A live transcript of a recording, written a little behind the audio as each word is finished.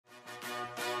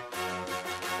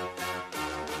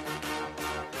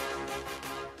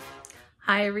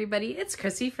Hi everybody, it's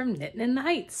Chrissy from Knittin' in the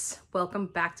Heights. Welcome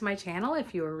back to my channel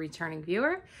if you're a returning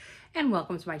viewer, and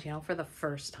welcome to my channel for the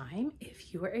first time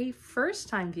if you are a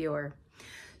first-time viewer.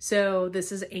 So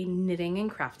this is a knitting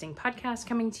and crafting podcast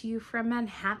coming to you from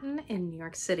Manhattan in New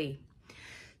York City.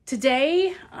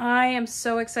 Today, I am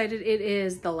so excited. It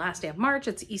is the last day of March.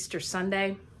 It's Easter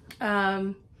Sunday.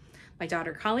 My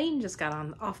daughter Colleen just got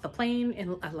off the plane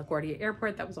at LaGuardia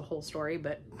Airport. That was a whole story,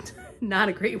 but not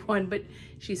a great one, but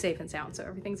she's safe and sound, so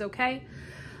everything's okay.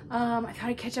 I thought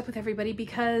I'd catch up with everybody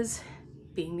because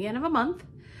being the end of a month,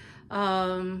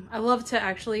 I love to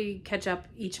actually catch up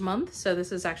each month. So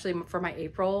this is actually for my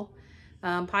April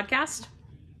podcast,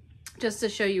 just to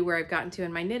show you where I've gotten to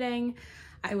in my knitting.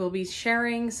 I will be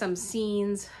sharing some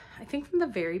scenes, I think from the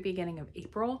very beginning of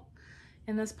April,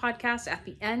 in this podcast at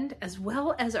the end, as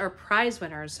well as our prize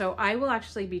winners. So I will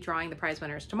actually be drawing the prize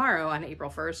winners tomorrow on April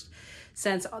 1st,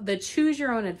 since the Choose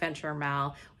Your Own Adventure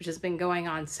Mal, which has been going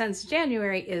on since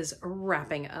January, is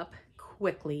wrapping up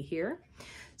quickly here.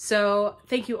 So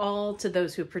thank you all to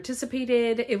those who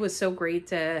participated. It was so great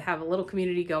to have a little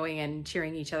community going and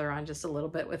cheering each other on just a little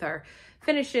bit with our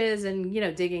finishes and, you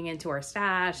know, digging into our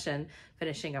stash and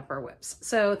finishing up our WIPs.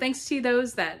 So thanks to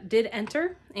those that did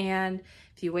enter. And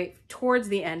if you wait towards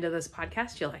the end of this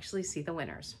podcast, you'll actually see the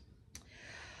winners.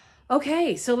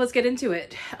 Okay, so let's get into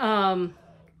it. I'm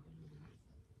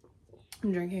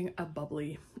drinking a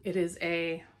bubbly. It is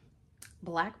a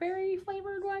blackberry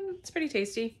flavored one. It's pretty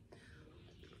tasty.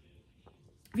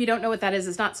 If you don't know what that is,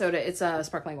 it's not soda. It's a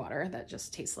sparkling water that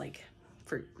just tastes like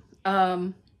fruit.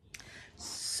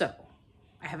 So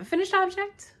I have a finished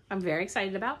object I'm very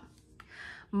excited about.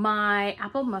 My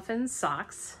apple muffin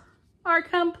socks are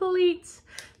complete.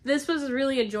 This was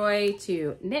really a joy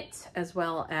to knit, as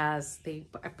well as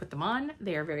I put them on.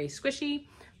 They are very squishy.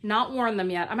 Not worn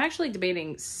them yet. I'm actually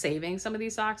debating saving some of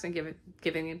these socks and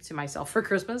giving them to myself for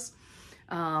Christmas.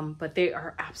 But they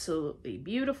are absolutely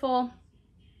beautiful.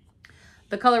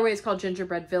 The colorway is called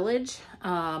Gingerbread Village.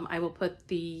 I will put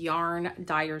the yarn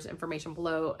dyer's information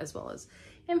below, as well as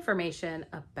information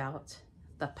about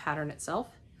the pattern itself.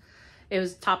 It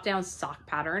was top-down sock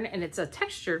pattern, and it's a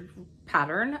textured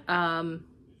pattern.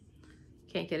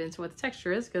 Can't get into what the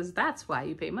texture is because that's why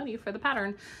you pay money for the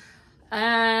pattern.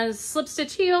 Slip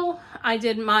stitch heel. I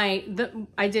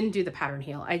didn't do the pattern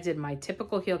heel. I did my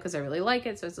typical heel because I really like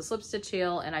it. So it's a slip stitch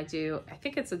heel, and I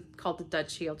think it's called the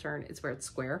Dutch heel turn. It's where it's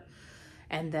square.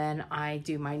 And then I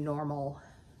do my normal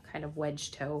kind of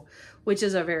wedge toe, which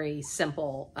is a very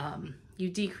simple, you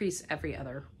decrease every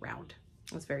other round.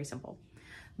 It's very simple.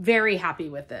 Very happy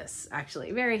with this,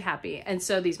 actually, very happy. And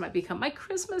so these might become my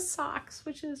Christmas socks,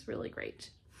 which is really great.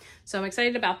 So I'm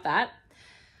excited about that.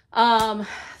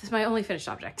 This is my only finished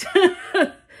object.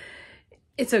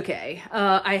 It's okay.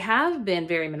 I have been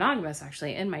very monogamous,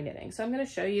 actually, in my knitting. So I'm going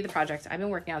to show you the project I've been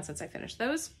working on since I finished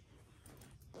those.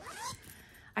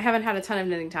 I haven't had a ton of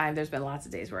knitting time. There's been lots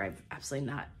of days where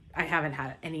I haven't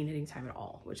had any knitting time at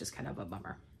all, which is kind of a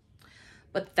bummer.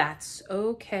 But that's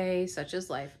okay, such is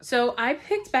life. So I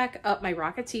picked back up my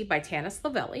Rocket Tee by Tanis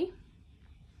Lavelli.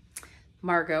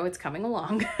 Margot, it's coming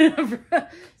along.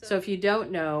 So if you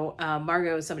don't know,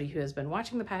 Margot is somebody who has been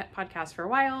watching the podcast for a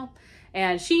while,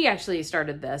 and she actually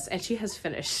started this, and she has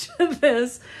finished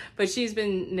this, but she's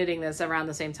been knitting this around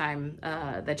the same time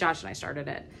that Josh and I started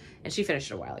it, and she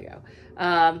finished it a while ago.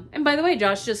 And by the way,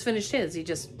 Josh just finished his. He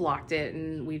just blocked it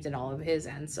and weaved in all of his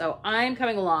ends. So I'm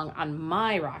coming along on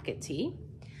my Rocket Tee.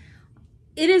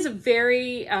 It is a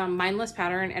very mindless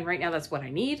pattern, and right now that's what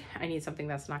I need. I need something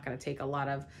that's not going to take a lot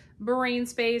of brain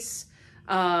space.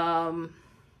 Yeah,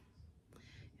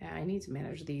 I need to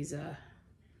manage these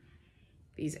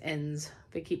ends.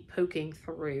 They keep poking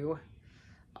through.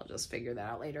 I'll just figure that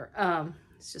out later.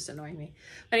 It's just annoying me.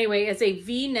 But anyway, it's a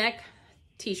V-neck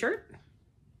t-shirt,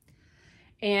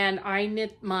 and I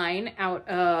knit mine out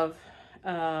of,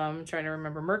 I'm trying to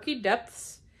remember, Murky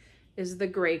Depths is the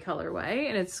gray colorway,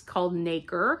 and it's called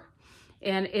Nacre,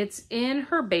 and it's in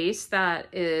her base that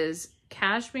is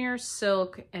cashmere,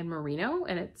 silk, and merino,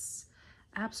 and it's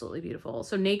absolutely beautiful.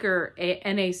 So Nacre,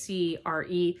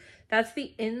 N-A-C-R-E, that's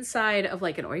the inside of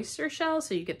like an oyster shell,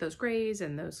 so you get those grays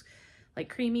and those like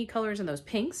creamy colors and those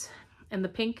pinks, and the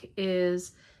pink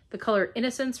is the color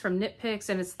Innocence from Knit Picks,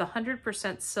 and it's the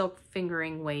 100% silk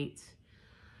fingering weight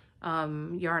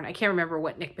yarn. I can't remember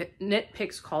what Knit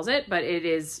Picks calls it, but it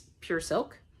is pure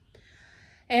silk.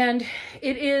 And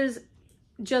it is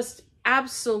just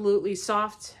absolutely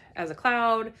soft as a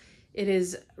cloud. It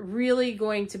is really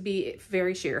going to be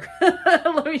very sheer.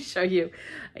 Let me show you.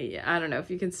 I don't know if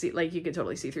you can see, like you can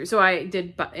totally see through. So I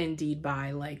did indeed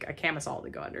buy like a camisole to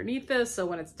go underneath this. So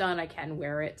when it's done, I can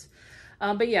wear it.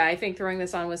 But yeah, I think throwing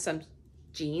this on with some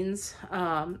jeans,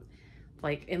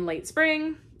 like in late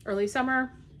spring, early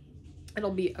summer,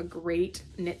 it'll be a great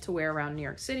knit to wear around New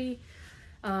York City.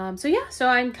 So yeah, so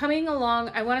I'm coming along.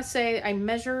 I want to say I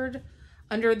measured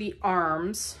under the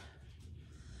arms,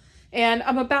 and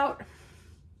I'm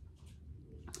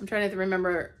trying to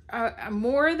remember, I'm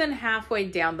more than halfway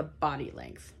down the body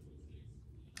length,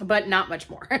 but not much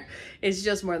more. It's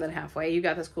just more than halfway. You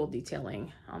got this cool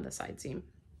detailing on the side seam.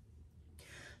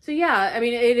 So yeah, I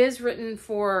mean, it is written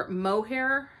for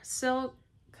mohair silk,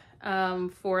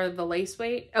 for the lace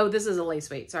weight. Oh, this is a lace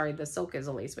weight. Sorry, the silk is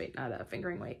a lace weight, not a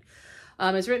fingering weight.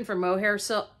 It's written for mohair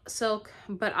silk,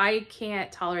 but I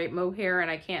can't tolerate mohair, and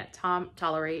I can't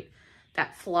tolerate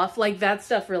that fluff. Like, that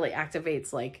stuff really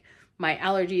activates like my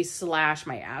allergies /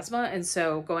 my asthma. And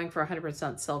so going for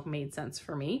 100% silk made sense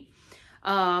for me.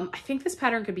 I think this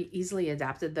pattern could be easily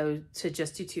adapted though to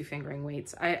just do 2 fingering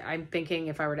weights. I'm thinking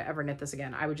if I were to ever knit this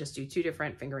again, I would just do 2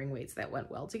 different fingering weights that went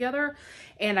well together.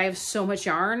 And I have so much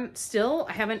yarn still.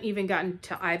 I haven't even gotten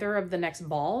to either of the next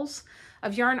balls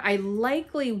of yarn. I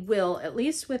likely will, at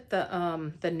least with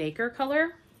the nacre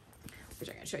color, which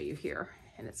I'm gonna show you here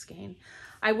in its skein.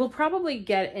 I will probably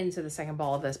get into the second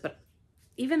ball of this, but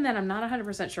even then I'm not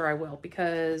 100% sure I will,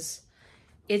 because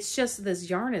it's just, this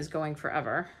yarn is going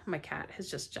forever. My cat has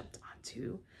just jumped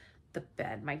onto the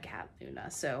bed, my cat Luna.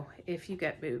 So if you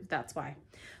get moved, that's why.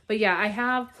 But yeah, I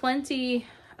have plenty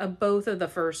of both of the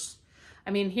first.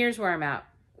 I mean, here's where I'm at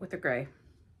with the gray.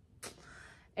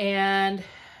 And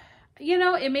you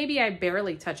know, it maybe I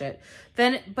barely touch it.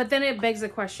 But then it begs the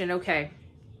question, okay,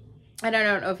 and I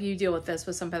don't know if you deal with this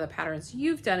with some of the patterns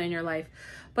you've done in your life,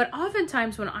 but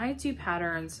oftentimes when I do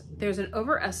patterns, there's an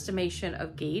overestimation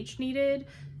of gauge needed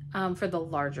for the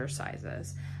larger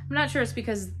sizes. I'm not sure it's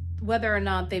because whether or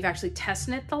not they've actually test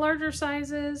knit the larger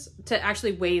sizes to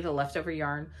actually weigh the leftover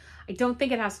yarn. I don't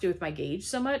think it has to do with my gauge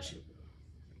so much,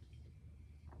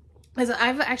 because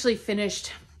I've actually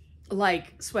finished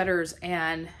like sweaters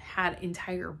and had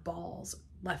entire balls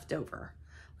left over,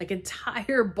 like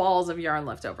entire balls of yarn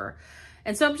left over.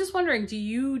 And so I'm just wondering, do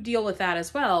you deal with that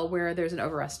as well, where there's an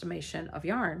overestimation of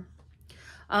yarn?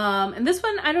 And this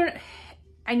one,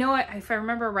 I know if I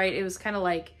remember right, it was kind of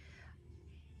like,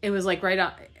 it was like right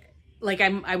on, like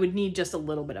I would need just a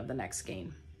little bit of the next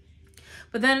skein.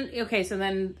 But then, okay, so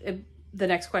then the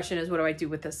next question is, what do I do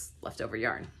with this leftover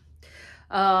yarn?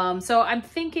 So I'm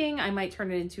thinking I might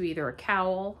turn it into either a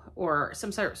cowl or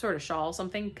some sort of shawl,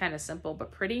 something kind of simple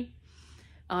but pretty.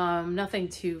 Nothing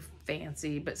too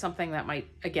fancy, but something that might,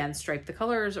 again, stripe the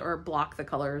colors or block the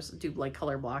colors, do like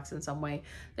color blocks in some way.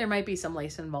 There might be some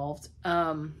lace involved, but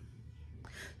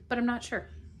I'm not sure.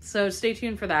 So stay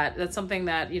tuned for that. That's something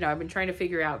that, you know, I've been trying to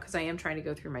figure out because I am trying to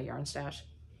go through my yarn stash.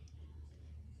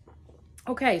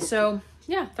 Okay, so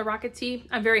yeah, the rocket tee,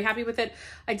 I'm very happy with it.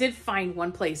 I did find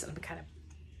one place, and I'm kind of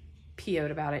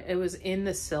PO'd about it. It was in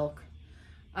the silk.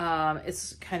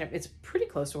 It's pretty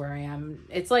close to where I am.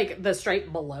 It's like the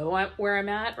stripe below where I'm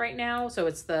at right now. So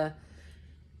it's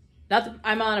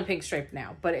I'm on a pink stripe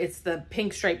now, but it's the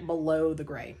pink stripe below the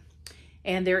gray.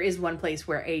 And there is one place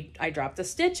where I dropped a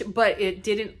stitch, but it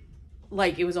didn't,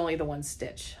 like, it was only the one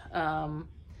stitch.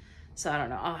 So I don't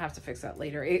know. I'll have to fix that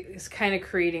later. It's kind of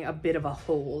creating a bit of a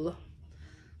hole,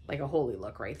 like a holy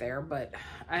look right there, but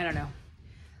I don't know.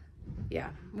 Yeah,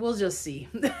 we'll just see.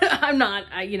 I'm not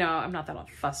that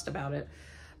fussed about it,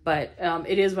 but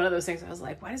it is one of those things I was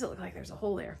like, why does it look like there's a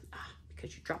hole there?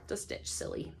 Because you dropped a stitch,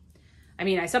 silly. I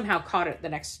mean, I somehow caught it the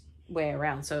next way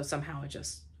around, so somehow it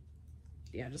just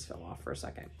fell off for a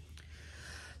second.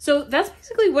 So that's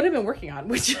basically what I've been working on,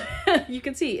 which you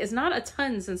can see is not a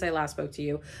ton since I last spoke to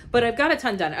you, but I've got a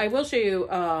ton done. I will show you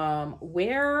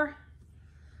where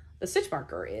the stitch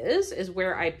marker is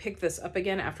where I picked this up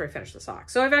again after I finished the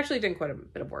sock. So I've actually done quite a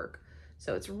bit of work.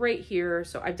 So it's right here.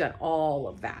 So I've done all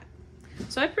of that.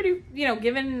 So I'm pretty, you know,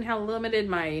 given how limited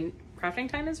my crafting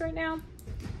time is right now,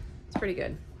 it's pretty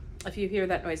good. If you hear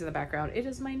that noise in the background, it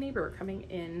is my neighbor coming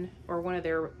in, or one of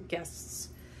their guests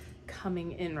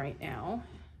coming in right now.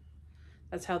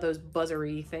 That's how those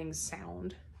buzzery things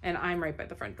sound. And I'm right by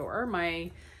the front door.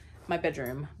 My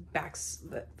bedroom backs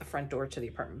the front door to the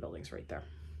apartment buildings right there.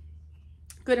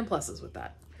 Good and pluses with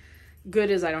that.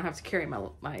 Good is I don't have to carry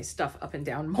my stuff up and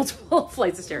down multiple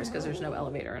flights of stairs because there's no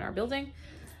elevator in our building.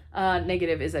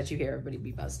 Negative is that you hear everybody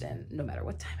be buzzed in no matter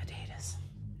what time of day it is.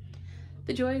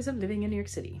 The joys of living in New York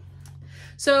City.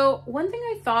 So one thing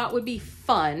I thought would be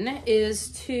fun is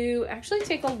to actually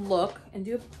take a look and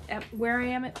do at where I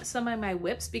am at some of my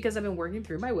WIPs, because I've been working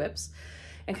through my WIPs,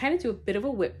 and kind of do a bit of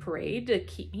a WIP parade to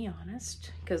keep me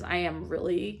honest, because I am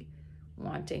really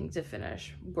wanting to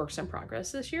finish works in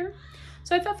progress this year.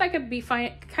 So I thought that could be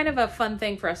kind of a fun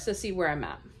thing for us to see where I'm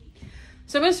at.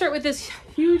 So I'm going to start with this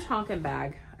huge honkin'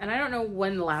 bag. And I don't know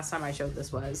when the last time I showed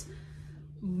this was,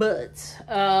 but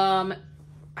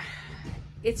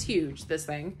it's huge, this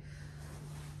thing.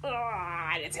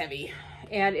 And it's heavy.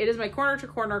 And it is my corner to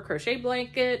corner crochet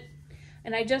blanket.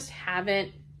 And I just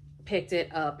haven't picked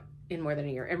it up in more than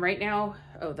a year. And right now,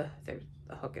 oh, the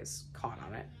hook is caught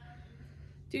on it.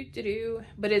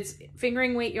 But it's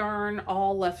fingering weight yarn,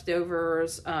 all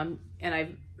leftovers. And I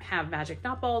have magic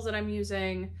knot balls that I'm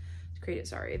using to create it.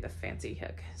 Sorry, the fancy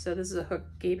hook. So this is a hook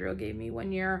Gabriel gave me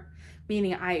one year,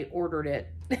 meaning I ordered it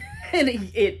and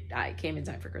it came in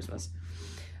time for Christmas.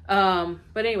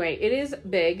 But anyway, it is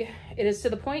big. It is to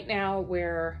the point now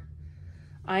where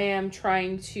I am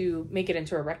trying to make it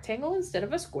into a rectangle instead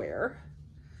of a square.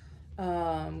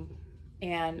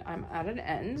 And I'm at an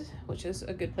end, which is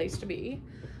a good place to be.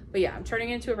 But yeah, I'm turning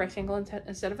it into a rectangle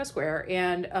instead of a square,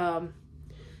 and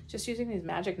just using these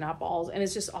magic knot balls. And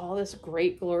it's just all this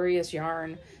great, glorious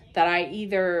yarn that I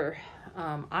either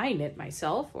I knit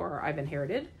myself or I've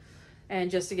inherited. And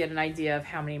just to get an idea of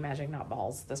how many magic knot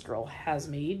balls this girl has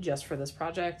made just for this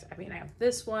project. I mean, I have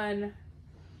this one.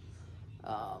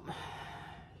 I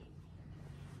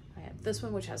have this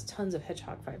one, which has tons of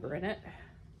hedgehog fiber in it.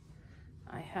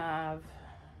 I have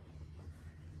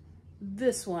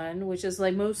this one, which is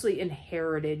like mostly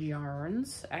inherited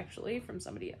yarns, actually, from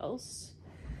somebody else.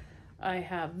 I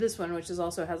have this one, which is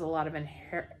also has a lot of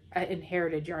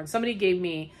inherited yarn. Somebody gave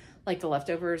me like the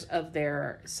leftovers of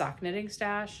their sock knitting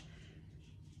stash.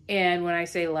 And when I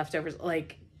say leftovers,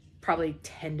 like probably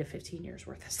 10 to 15 years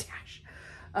worth of stash.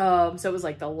 So it was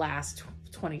like the last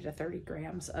 20 to 30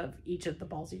 grams of each of the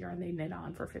balls of yarn they knit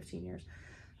on for 15 years.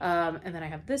 And then I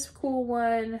have this cool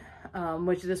one,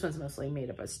 which this one's mostly made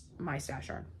up of my stash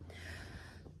yarn.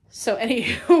 So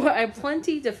anywho, I have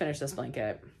plenty to finish this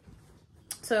blanket.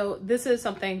 So this is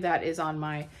something that is on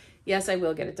my, yes, I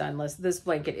will get it done list. This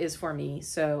blanket is for me.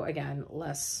 So again,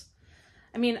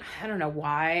 I mean, I don't know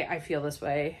why I feel this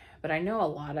way, but I know a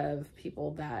lot of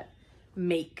people that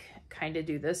kind of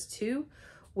do this too,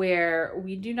 where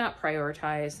we do not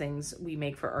prioritize things we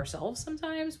make for ourselves.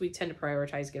 Sometimes we tend to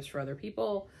prioritize gifts for other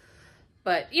people,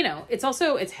 but you know,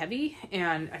 it's heavy,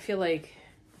 and I feel like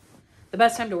the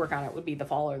best time to work on it would be the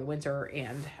fall or the winter,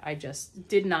 and I just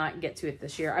did not get to it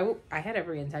this year. I had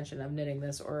every intention of knitting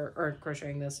this or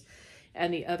crocheting this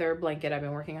and the other blanket I've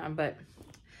been working on, but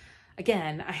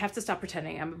again, I have to stop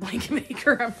pretending I'm a blanket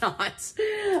maker. I'm not.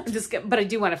 But I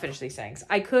do want to finish these things.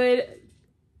 I could,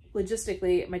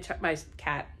 logistically, my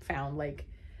cat found like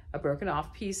a broken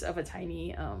off piece of a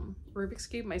tiny Rubik's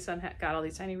Cube. My son got all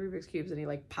these tiny Rubik's Cubes, and he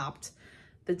like popped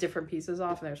the different pieces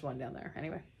off, and there's one down there.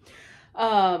 Anyway,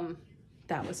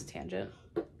 that was a tangent.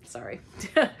 Sorry.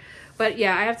 But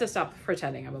yeah, I have to stop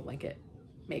pretending I'm a blanket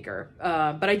maker.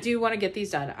 But I do want to get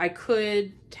these done. I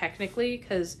could technically,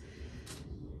 because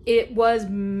it was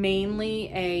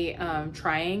mainly a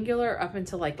triangular up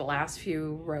until like the last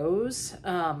few rows.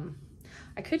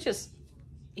 I could just,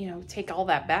 you know, take all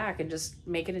that back and just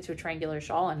make it into a triangular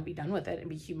shawl and be done with it and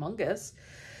be humongous.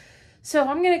 So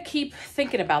I'm going to keep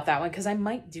thinking about that one, because I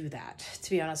might do that, to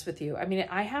be honest with you. I mean,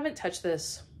 I haven't touched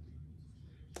this.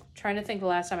 I'm trying to think the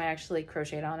last time I actually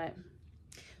crocheted on it.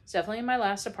 It's definitely in my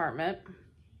last apartment.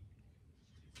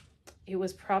 It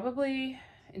was probably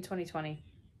in 2020.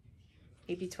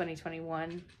 Maybe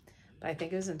 2021, but I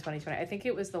think it was in 2020. I think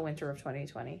it was the winter of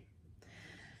 2020.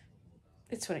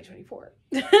 It's 2024.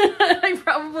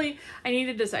 I need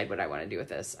to decide what I want to do with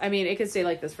this. I mean, it could stay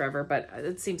like this forever, but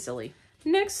it seems silly.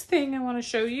 Next thing I want to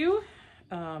show you,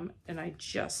 and I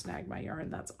just snagged my yarn.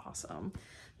 That's awesome.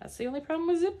 That's the only problem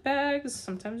with zip bags.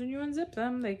 Sometimes when you unzip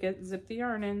them, they zip the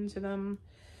yarn into them.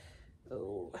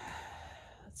 Oh,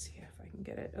 let's see if I can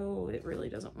get it. Oh, it really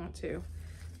doesn't want to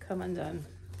come undone.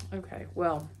 Okay,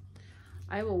 well,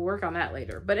 I will work on that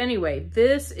later. But anyway,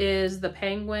 this is the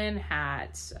penguin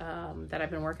hat that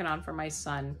I've been working on for my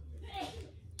son.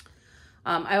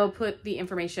 I will put the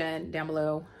information down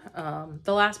below.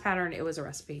 The last pattern, it was a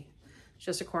recipe. It's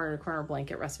just a corner to corner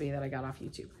blanket recipe that I got off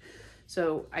YouTube.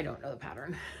 So I don't know the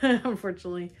pattern,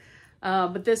 unfortunately.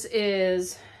 But this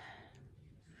is,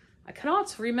 I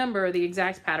cannot remember the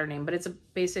exact pattern name, but it's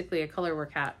basically a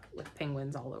colorwork hat with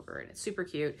penguins all over it. It's super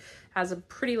cute. Has a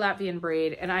pretty Latvian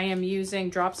braid, and I am using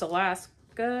Drops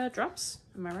Alaska. Drops?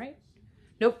 Am I right?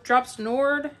 Nope, Drops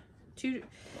Nord.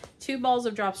 Two balls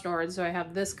of Drops Nord. So I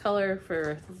have this color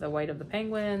for the white of the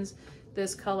penguins.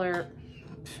 This color,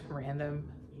 random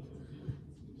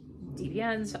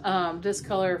DVNs. This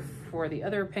color for the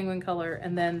other penguin color.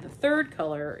 And then the third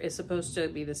color is supposed to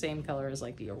be the same color as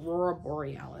like the Aurora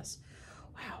Borealis.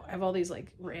 Wow, I have all these like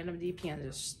random DPN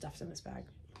just stuffed in this bag.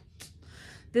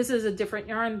 This is a different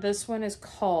yarn. This one is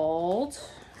called,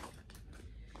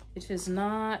 it is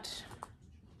not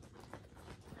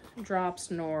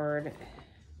Drops Nord.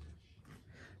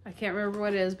 I can't remember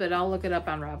what it is, but I'll look it up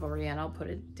on Ravelry and I'll put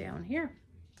it down here.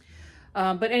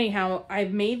 But anyhow,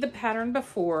 I've made the pattern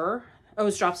before. Oh,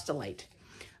 it's Drops Delight.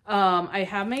 I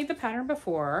have made the pattern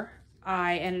before.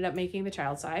 I ended up making the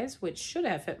child size, which should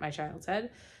have fit my child's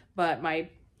head, but my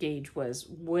gauge was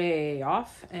way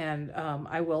off. And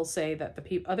I will say that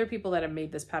the other people that have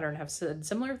made this pattern have said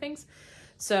similar things.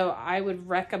 So I would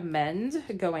recommend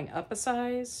going up a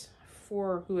size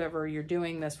for whoever you're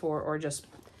doing this for, or just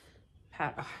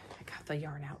I got the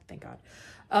yarn out, thank God.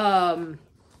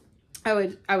 I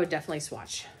would definitely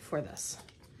swatch for this.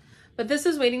 But this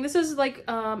is waiting. This is like,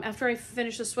 after I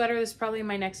finish the sweater, this is probably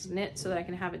my next knit so that I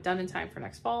can have it done in time for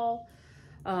next fall.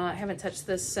 I haven't touched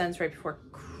this since right before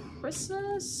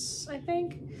Christmas, I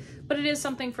think. But it is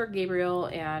something for Gabriel,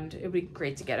 and it would be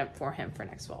great to get it for him for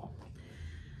next fall.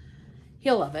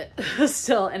 He'll love it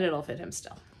still, and it'll fit him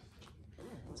still.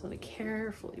 So let me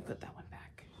carefully put that one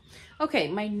back. Okay,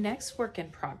 my next work in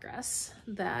progress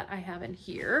that I have in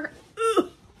here. Ugh,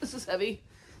 this is heavy.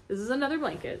 This is another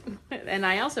blanket. And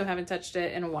I also haven't touched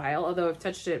it in a while, although I've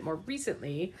touched it more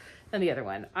recently than the other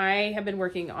one. I have been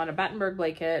working on a Battenberg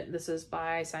blanket. This is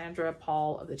by Sandra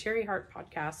Paul of the Cherry Heart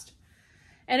podcast.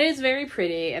 And it is very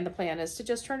pretty. And the plan is to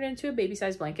just turn it into a baby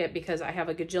size blanket because I have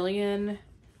a gajillion,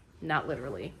 not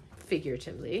literally,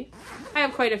 figuratively. I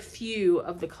have quite a few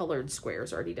of the colored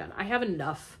squares already done. I have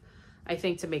enough, I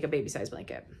think, to make a baby size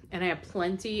blanket. And I have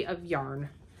plenty of yarn.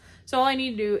 So all I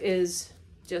need to do is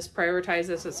just prioritize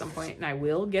this at some point and I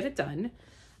will get it done.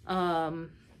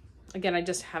 Again, I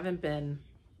just haven't been,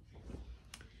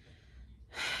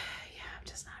 I'm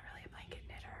just not really a blanket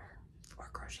knitter or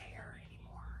crocheter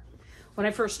anymore. When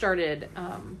I first started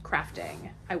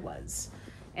crafting, I was.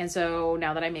 And so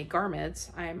now that I make garments,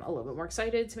 I'm a little bit more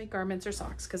excited to make garments or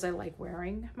socks because I like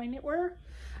wearing my knitwear.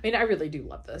 I mean, I really do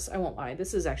love this. I won't lie.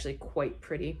 This is actually quite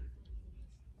pretty.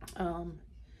 And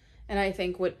I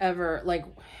think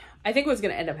I think what's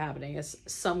going to end up happening is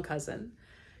some cousin,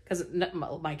 because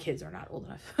my kids are not old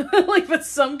enough, but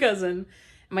some cousin,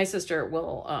 my sister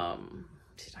will,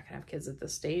 she's not going to have kids at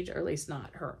this stage, or at least not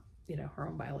her, her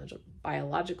own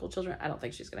biological children. I don't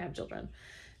think she's going to have children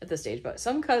at this stage, but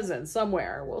some cousin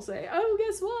somewhere will say, oh,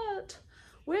 guess what?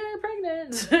 We're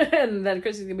pregnant. And then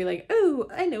Chrissy's going to be like, oh,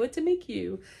 I know what to make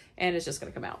you. And it's just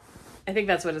going to come out. I think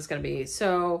that's what it's going to be.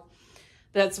 So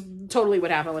that's totally what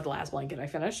happened with the last blanket I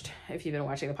finished. If you've been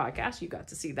watching the podcast, you got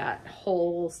to see that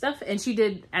whole stuff. And she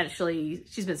did actually,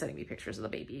 she's been sending me pictures of the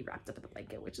baby wrapped up in the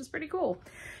blanket, which is pretty cool.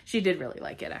 She did really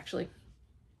like it, actually.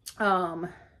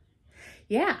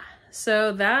 Yeah,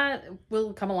 so that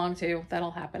will come along too.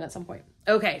 That'll happen at some point.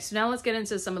 Okay, so now let's get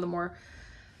into some of the more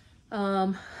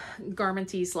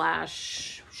garmenty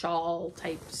 / shawl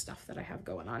type stuff that I have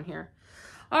going on here.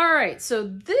 All right, so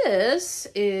this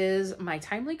is my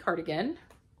Timely cardigan.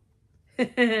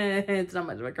 It's not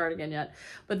much of a cardigan yet,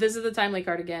 but this is the Timely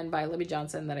cardigan by Libby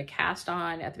Johnson that I cast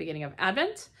on at the beginning of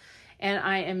Advent. And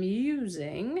I am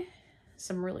using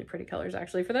some really pretty colors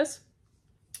actually for this.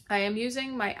 I am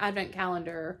using my Advent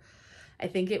calendar. I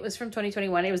think it was from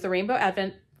 2021. It was the Rainbow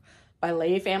Advent by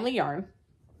Lay Family Yarn.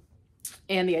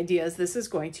 And the idea is this is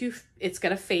it's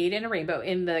going to fade in a rainbow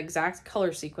in the exact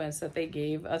color sequence that they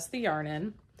gave us the yarn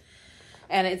in.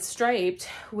 And it's striped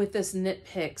with this Knit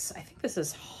Picks. I think this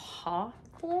is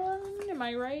Hawthorne, am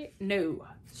I right? No,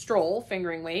 Stroll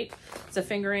fingering weight. It's a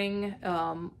fingering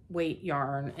weight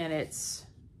yarn, and it's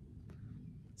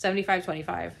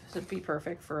 75-25, so it'd be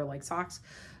perfect for like socks.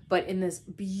 But in this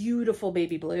beautiful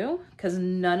baby blue, because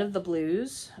none of the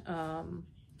blues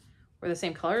were the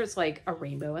same color. It's like a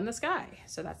rainbow in the sky.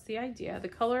 So that's the idea. The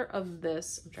color of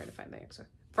this, I'm trying to find the answer.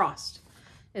 Frost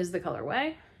is the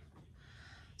colorway.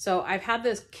 So I've had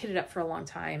this kitted up for a long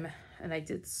time, and I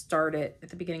did start it at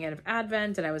the beginning of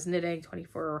Advent, and I was knitting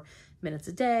 24 minutes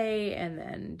a day, and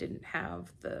then didn't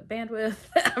have the bandwidth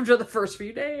after the first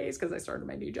few days because I started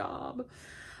my new job.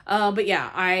 But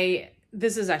yeah,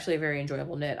 this is actually a very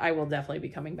enjoyable knit. I will definitely be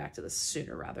coming back to this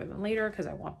sooner rather than later because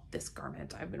I want this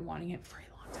garment. I've been wanting it for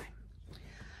a long time.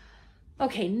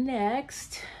 Okay,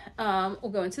 next,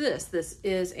 we'll go into this. This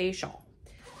is a shawl.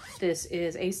 This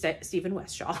is a Stephen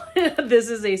West shawl. This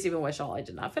is a Stephen West shawl I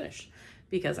did not finish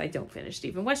because I don't finish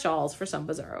Stephen West shawls for some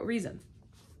bizarro reason.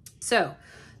 So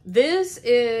this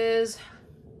is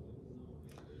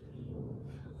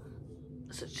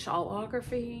it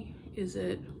shawlography? Is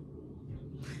it?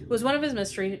 It was one of his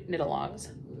mystery knit-alongs.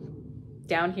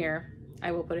 Down here,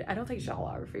 I will put it, I don't think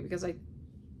shallography, because the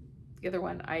other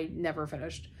one I never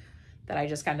finished, that I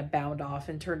just kind of bound off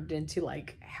and turned it into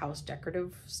like house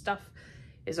decorative stuff,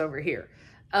 is over here.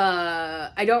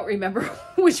 I don't remember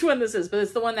which one this is, but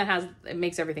it's the one that has, it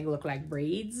makes everything look like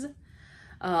braids.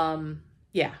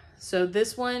 Yeah, so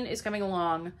this one is coming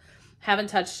along. Haven't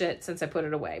touched it since I put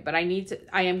it away, but I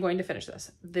am going to finish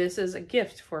this. This is a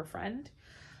gift for a friend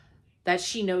that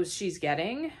she knows she's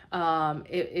getting.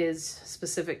 It is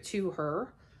specific to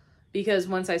her, because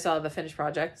once I saw the finished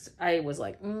project, I was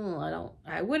like,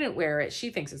 I wouldn't wear it. She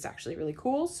thinks it's actually really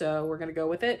cool, so we're gonna go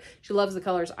with it. She loves the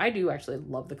colors. I do actually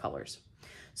love the colors.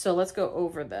 So let's go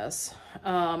over this.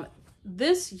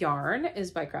 This yarn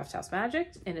is by Craft House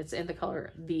Magic, and it's in the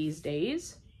color These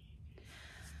Days.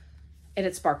 And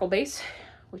it's sparkle base,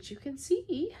 which you can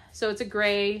see. So it's a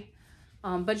gray,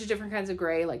 bunch of different kinds of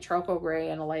gray, like charcoal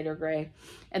gray and a lighter gray.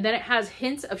 And then it has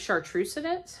hints of chartreuse in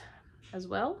it as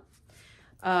well.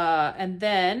 And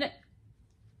then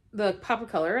the pop of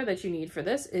color that you need for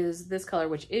this is this color,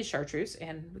 which is chartreuse,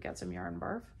 and we got some yarn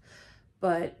barf,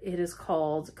 but it is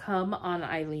called Come on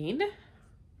Eileen.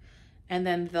 And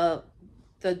then the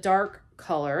dark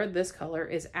color, this color,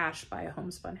 is Ash by a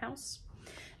Homespun House.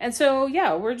 And so,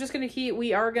 yeah, we're just going to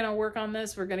we are going to work on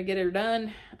this. We're going to get it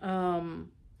done.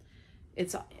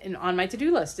 It's on my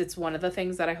to-do list. It's one of the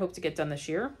things that I hope to get done this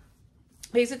year.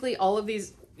 Basically, all of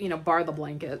these, you know, bar the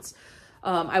blankets,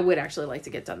 I would actually like to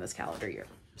get done this calendar year.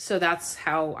 So that's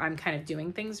how I'm kind of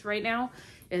doing things right now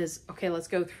is, okay, let's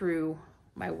go through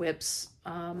my WIPs.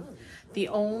 The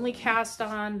only cast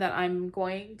on that I'm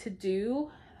going to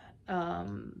do,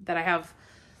 that I have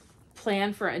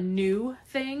planned for a new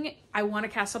thing, I want to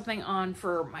cast something on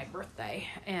for my birthday,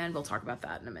 and we'll talk about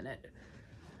that in a minute.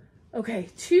 Okay,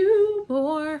 2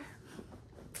 more.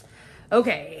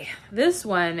 Okay, this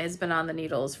one has been on the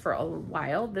needles for a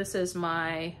while. This is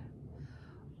my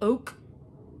oak.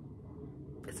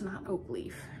 It's not oak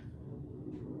leaf.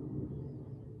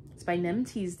 It's by Nim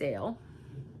Teasdale.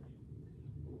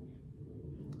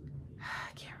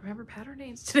 I can't remember pattern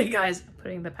names today, guys. I'm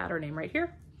putting the pattern name right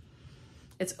here.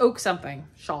 It's oak something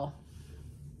shawl.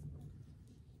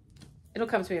 It'll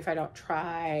come to me if I don't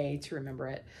try to remember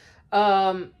it.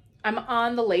 I'm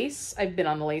on the lace. I've been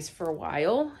on the lace for a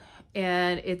while,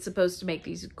 and it's supposed to make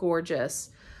these gorgeous,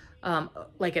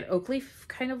 like an oak leaf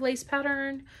kind of lace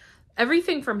pattern.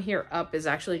 Everything from here up is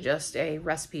actually just a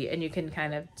recipe, and you can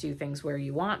kind of do things where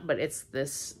you want, but it's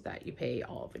this that you pay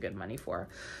all the good money for.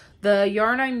 The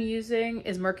yarn I'm using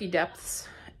is Murky Depths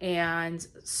and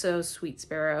So Sweet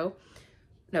Sparrow.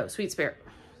 No, Sweet Sparrow.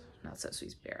 Not So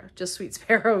Sweet Sparrow. Just Sweet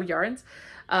Sparrow yarns.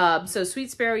 So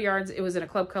Sweet Sparrow yarns, it was in a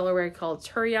club colorway called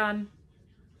Turion.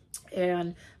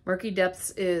 And Murky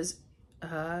Depths is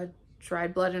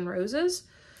Dried Blood and Roses,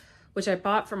 which I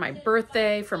bought for my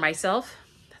birthday for myself.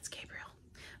 That's Gabriel.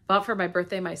 Bought for my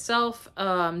birthday myself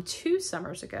 2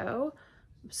 summers ago.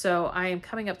 So I am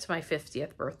coming up to my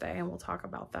 50th birthday, and we'll talk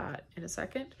about that in a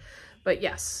second. But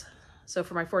yes, so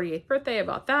for my 48th birthday, I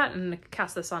bought that and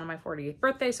cast this on my 48th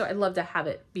birthday. So I'd love to have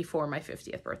it before my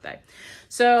 50th birthday.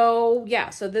 So yeah,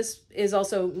 so this is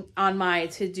also on my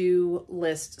to-do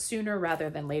list sooner rather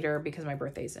than later because my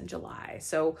birthday is in July.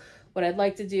 So what I'd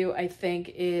like to do, I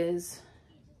think, is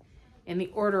in the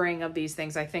ordering of these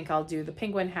things, I think I'll do the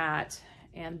penguin hat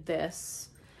and this,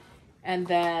 and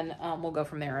then we'll go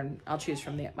from there, and I'll choose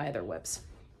from my other WIPs.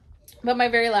 But my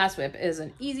very last WIP is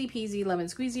an easy peasy lemon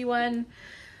squeezy one.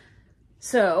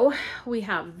 So we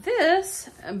have this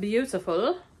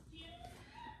beautiful,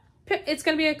 it's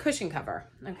going to be a cushion cover.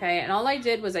 Okay. And all I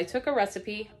did was I took a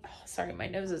recipe. Oh, sorry, my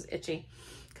nose is itchy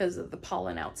because of the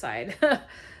pollen outside.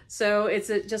 So it's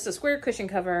just a square cushion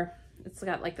cover. It's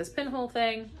got like this pinhole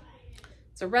thing.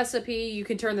 It's a recipe. You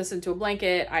can turn this into a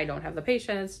blanket. I don't have the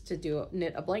patience to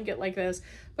knit a blanket like this,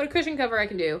 but a cushion cover I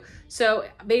can do. So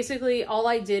basically all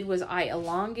I did was I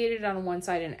elongated on one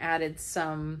side and added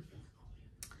some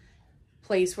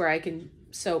place where I can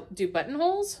do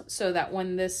buttonholes, so that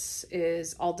when this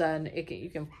is all done, you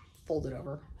can fold it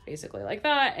over basically like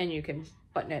that, and you can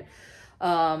button it.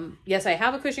 Yes, I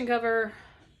have a cushion cover.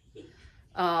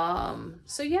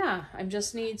 So yeah, I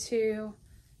just need to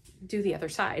do the other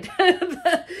side.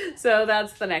 So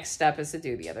that's the next step, is to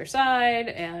do the other side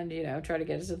and, you know, try to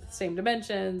get it to the same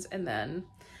dimensions, and then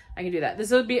I can do that.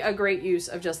 This would be a great use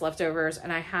of just leftovers,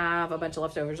 and I have a bunch of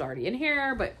leftovers already in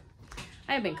here, but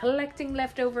I have been collecting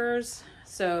leftovers,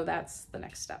 so that's the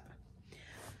next step.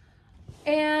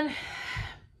 And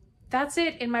that's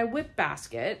it in my WIP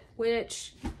basket,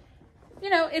 which, you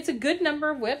know, it's a good number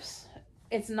of WIPs.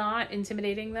 It's not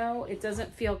intimidating though. It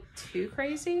doesn't feel too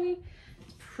crazy.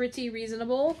 It's pretty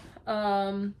reasonable.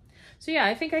 So yeah,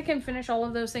 I think I can finish all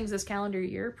of those things this calendar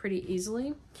year pretty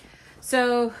easily.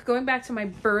 So going back to my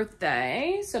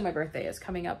birthday, so my birthday is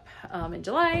coming up in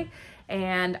July,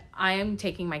 and I am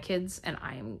taking my kids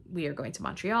and we are going to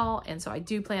Montreal. And so I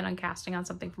do plan on casting on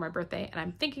something for my birthday, and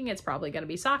I'm thinking it's probably going to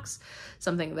be socks,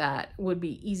 something that would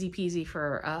be easy peasy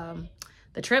for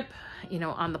the trip, you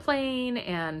know, on the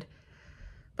plane,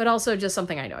 but also just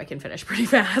something I know I can finish pretty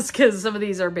fast, because some of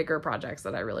these are bigger projects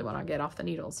that I really want to get off the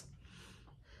needles.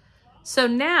 So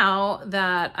now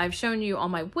that I've shown you all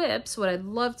my WIPs, what I'd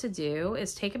love to do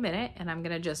is take a minute, and I'm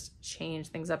going to just change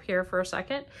things up here for a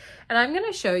second. And I'm going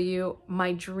to show you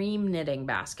my dream knitting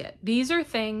basket. These are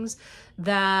things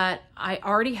that I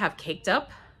already have caked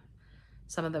up.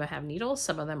 Some of them have needles,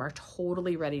 some of them are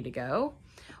totally ready to go,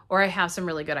 or I have some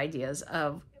really good ideas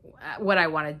of what I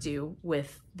want to do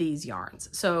with these yarns.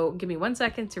 So give me 1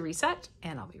 second to reset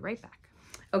and I'll be right back.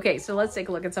 Okay, so let's take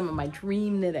a look at some of my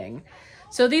dream knitting.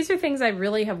 So these are things I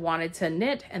really have wanted to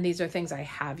knit, and these are things I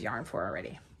have yarn for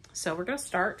already. So we're going to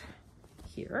start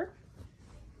here.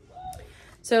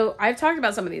 So I've talked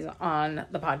about some of these on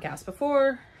the podcast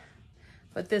before,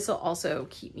 but this will also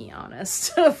keep me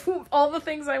honest of all the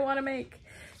things I want to make,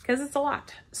 because it's a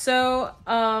lot. So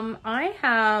I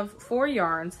have 4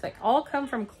 yarns that all come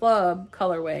from club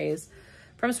colorways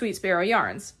from Sweet Sparrow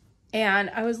Yarns. And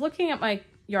I was looking at my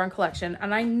yarn collection,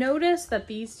 and I noticed that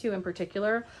these 2 in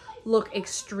particular look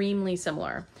extremely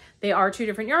similar. They are 2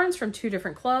 different yarns from 2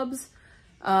 different clubs.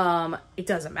 It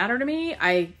doesn't matter to me.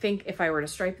 I think if I were to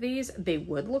stripe these, they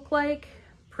would look like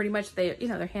pretty much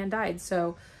they're hand dyed.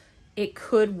 So it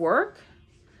could work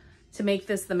to make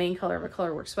this the main color of a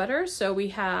colorwork sweater. So we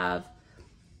have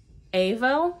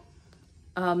Avel.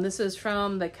 This is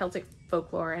from the Celtic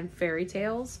Folklore and Fairy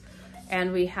Tales.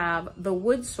 And we have the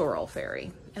Wood Sorrel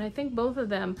Fairy. And I think both of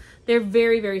them, they're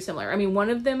very, very similar. I mean, one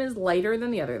of them is lighter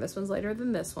than the other. This one's lighter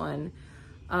than this one.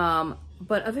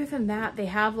 But other than that, they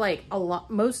have like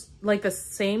like the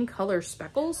same color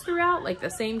speckles throughout, like the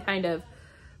same kind of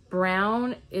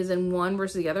brown is in one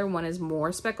versus the other. One is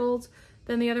more speckled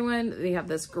than the other one. They have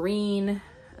this green,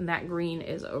 and that green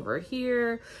is over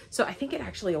here. So I think it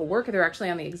actually will work. They're actually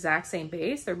on the exact same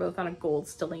base. They're both on a gold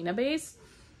stellina base.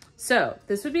 So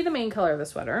this would be the main color of the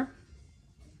sweater.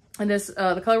 And this,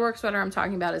 the colorwork sweater I'm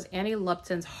talking about is Annie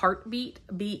Lupton's Heartbeat,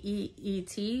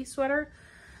 B-E-E-T sweater.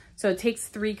 So it takes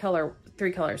three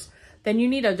colors. Then you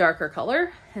need a darker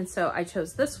color. And so I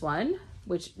chose this one,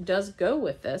 which does go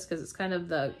with this because it's kind of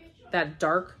that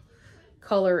dark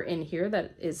color in here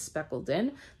that is speckled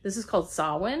in. This is called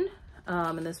Samhain.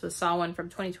 And this was Samhain from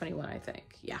 2021, I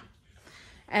think. Yeah.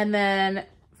 And then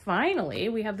finally,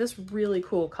 we have this really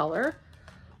cool color,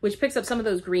 which picks up some of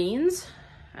those greens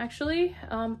actually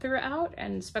throughout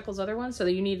and speckles other ones, so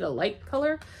that you need a light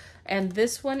color. And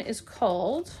this one is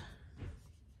called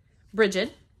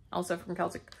Bridget, also from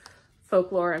Celtic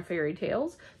Folklore and Fairy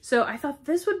Tales. So I thought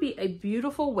this would be a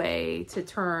beautiful way to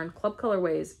turn club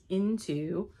colorways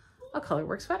into a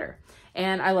colorwork sweater.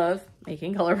 And I love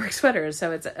making colorwork sweaters,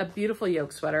 so it's a beautiful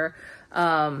yoke sweater.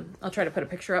 I'll try to put a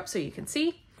picture up so you can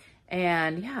see.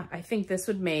 And yeah, I think this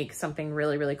would make something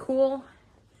really, really cool,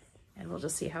 and we'll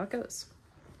just see how it goes.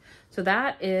 So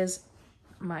that is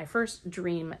my first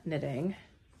dream knitting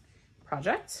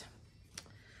project.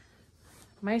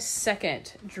 My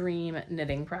second dream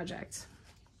knitting project.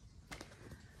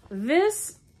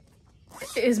 This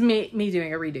is me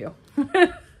doing a redo.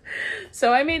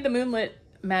 So I made the Moonlit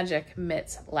Magic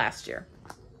mitts last year,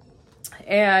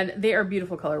 and they are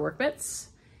beautiful colorwork mitts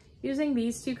using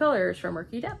these 2 colors from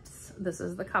Murky Depths. This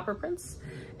is the Copper Prince,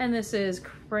 and this is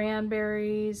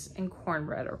cranberries and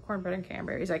cornbread, or cornbread and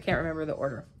cranberries. I can't remember the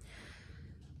order.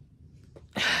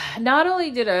 Not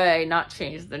only did I not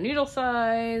change the needle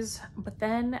size, but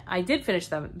then I did finish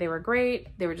them. They were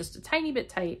great. They were just a tiny bit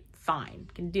tight. Fine,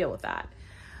 can deal with that.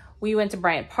 We went to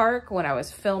Bryant Park when I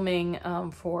was filming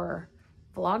for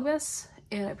Vlogmas,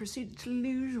 and I proceeded to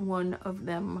lose one of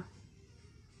them.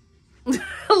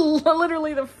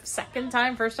 Literally the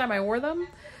first time I wore them.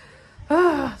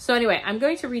 So anyway, I'm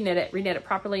going to reknit it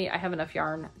properly. I have enough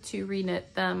yarn to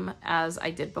reknit them as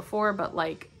I did before, but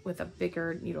like with a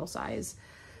bigger needle size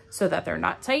so that they're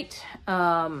not tight.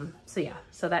 So yeah,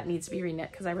 so that needs to be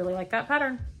reknit because I really like that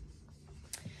pattern.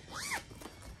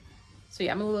 So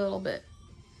yeah, I'm a little bit,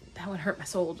 that one hurt my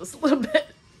soul just a little bit.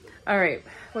 All right,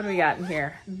 what do we got in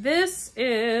here? This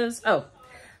is,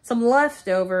 some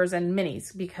leftovers and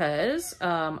minis because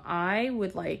I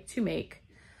would like to make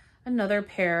another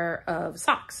pair of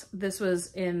socks. This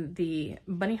was in the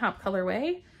Bunny Hop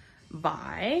colorway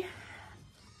by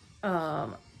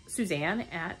Suzanne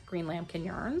at Green Lambkin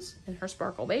Yarns in her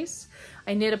sparkle base.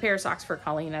 I knit a pair of socks for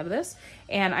Colleen out of this.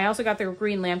 And I also got the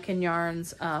Green Lambkin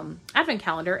Yarns advent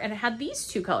calendar, and it had these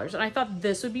two colors. And I thought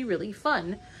this would be really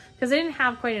fun because I didn't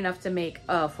have quite enough to make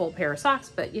a full pair of socks,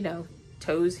 but you know,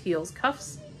 toes, heels,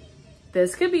 cuffs.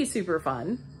 This could be super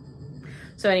fun.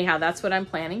 So anyhow, that's what I'm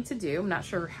planning to do. I'm not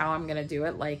sure how I'm gonna do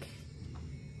it, like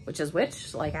which is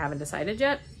which, like I haven't decided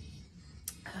yet.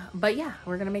 But yeah,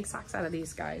 we're gonna make socks out of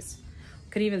these guys.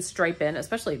 Could even stripe in,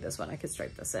 especially this one. I could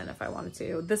stripe this in if I wanted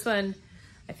to. This one,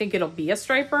 I think it'll be a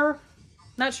striper.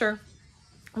 Not sure.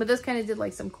 But this kind of did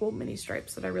like some cool mini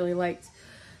stripes that I really liked.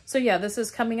 So yeah, this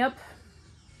is coming up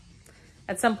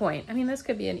at some point. I mean, this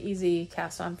could be an easy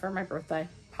cast on for my birthday,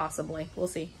 possibly. We'll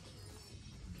see.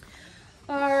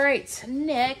 All right,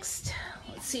 next,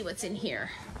 let's see what's in here.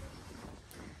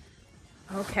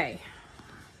 Okay.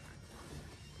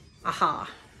 Aha.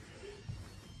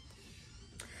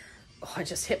 Oh, I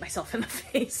just hit myself in the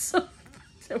face.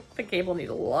 The cable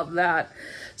needle, love that.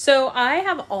 So I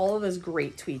have all of this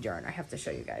great tweed yarn I have to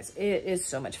show you guys. It is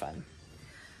so much fun.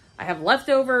 I have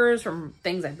leftovers from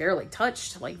things I barely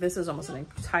touched. Like this is almost an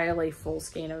entirely full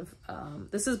skein of,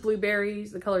 this is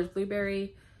blueberries. The color is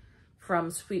blueberry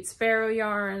from Sweet Sparrow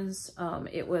Yarns.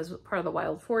 It was part of the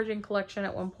Wild Foraging collection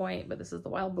at one point, but this is the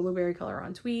wild blueberry color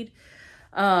on tweed.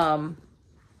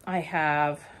 I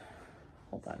have,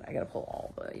 hold on, I gotta pull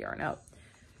all the yarn out.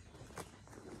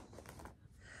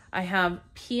 I have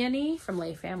Peony from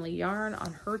Lay Family Yarn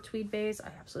on her tweed base.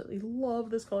 I absolutely love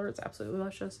this color. It's absolutely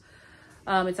luscious.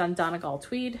 It's on Donegal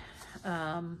tweed.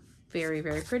 Very,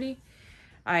 very pretty.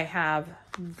 I have,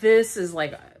 this is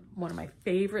like one of my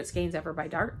favorite skeins ever by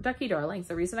Ducky Darlings.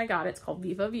 The reason I got it, it's called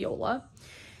Viva Viola.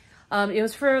 It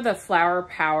was for the Flower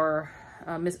Power,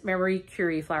 Miss Marie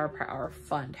Curie Flower Power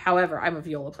Fund. However, I'm a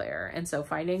viola player. And so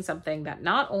finding something that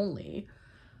not only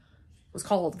was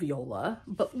called viola,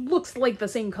 but looks like the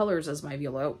same colors as my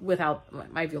viola without,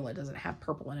 my viola doesn't have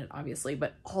purple in it, obviously,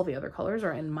 but all the other colors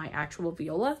are in my actual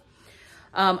viola.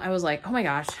 I was like, oh my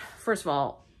gosh, first of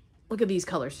all, look at these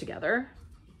colors together.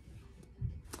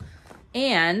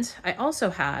 And I also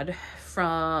had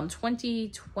from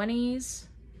 2020's,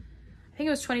 I think it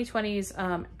was 2020's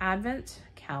Advent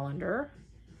calendar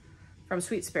from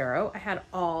Sweet Sparrow. I had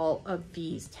all of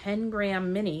these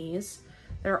 10-gram minis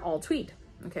that are all tweed.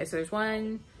 Okay, so there's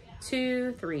 1,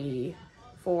 2, 3,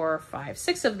 4, 5,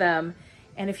 6 of them.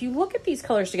 And if you look at these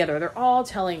colors together, they're all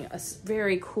telling a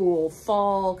very cool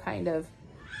fall kind of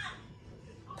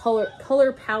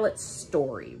color palette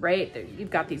story, right?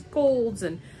 You've got these golds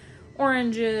and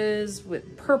oranges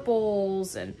with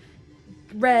purples and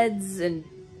reds and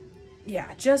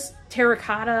yeah, just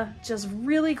terracotta, just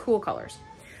really cool colors.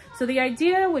 So the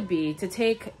idea would be to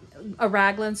take a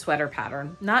raglan sweater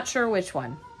pattern, not sure which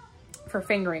one, for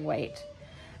fingering weight,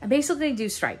 and basically do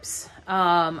stripes.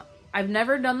 I've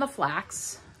never done the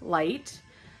flax light.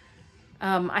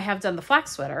 I have done the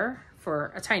flax sweater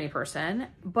for a tiny person,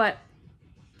 but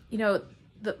you know,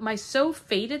 my So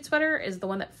Faded sweater is the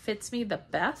one that fits me the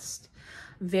best.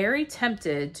 Very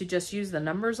tempted to just use the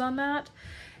numbers on that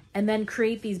and then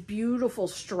create these beautiful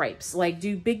stripes, like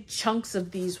do big chunks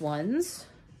of these ones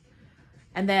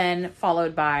and then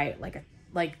followed by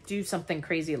like do something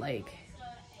crazy like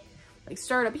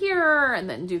start up here and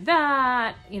then do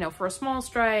that, you know, for a small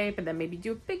stripe, and then maybe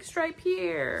do a big stripe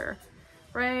here,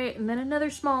 right? And then another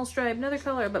small stripe, another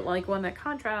color, but like one that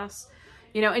contrasts,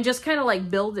 you know, and just kind of like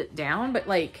build it down, but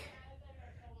like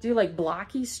do like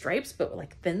blocky stripes, but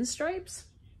like thin stripes.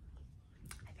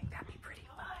 I think that'd be pretty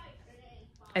fun.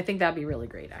 I think that'd be really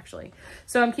great, actually.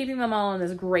 So I'm keeping them all in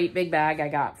this great big bag I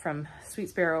got from Sweet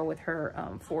Sparrow with her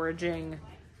foraging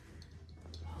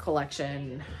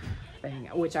collection thing,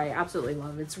 which I absolutely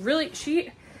love. It's really,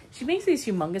 she makes these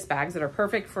humongous bags that are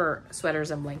perfect for sweaters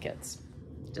and blankets,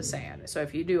 just saying. So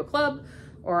if you do a club,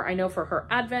 or I know for her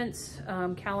Advent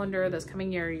calendar this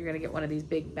coming year, you're gonna get one of these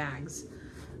big bags.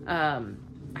 I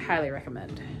highly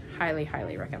recommend, highly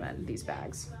recommend these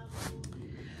bags.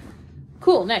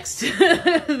 Cool, next.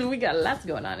 We got lots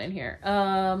going on in here.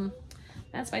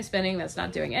 That's my spinning, that's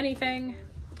not doing anything.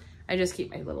 I just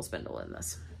keep my little spindle in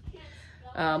this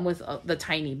with the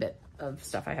tiny bit of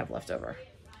stuff I have left over.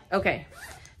 Okay,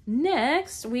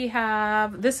 next we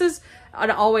have, this is,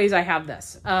 and always I have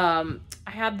this. I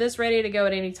have this ready to go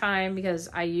at any time because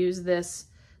I use this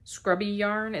scrubby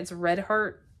yarn. It's Red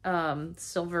Heart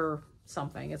silver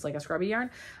something. It's like a scrubby yarn.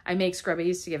 I make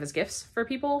scrubbies to give as gifts for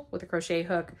people with a crochet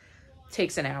hook.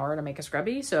 Takes an hour to make a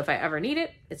scrubby, so if I ever need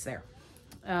it, it's there.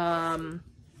 Let's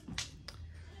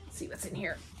see what's in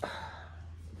here. I'm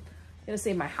gonna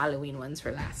save my Halloween ones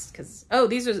for last because, oh,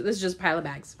 this is just a pile of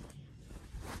bags.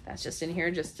 That's just in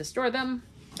here just to store them.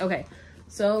 Okay,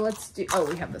 so let's do, oh,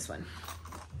 we have this one.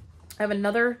 I have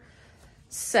another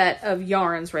set of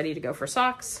yarns ready to go for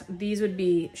socks. These would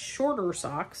be shorter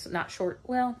socks, not short,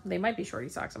 well, they might be shorty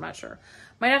socks, I'm not sure.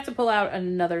 Might have to pull out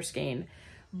another skein,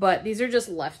 but these are just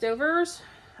leftovers.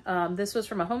 This was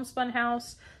from a homespun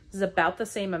house. This is about the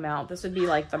same amount. This would be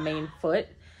like the main foot.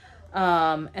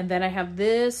 And then I have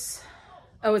this,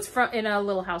 oh, it's from in a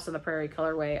Little House on the Prairie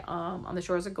colorway, on the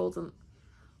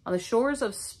shores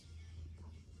of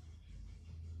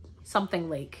something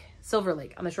lake, Silver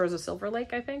Lake, on the shores of Silver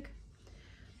Lake, I think.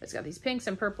 It's got these pinks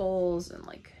and purples and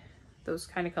like those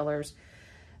kind of colors.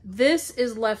 This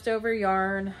is leftover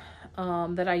yarn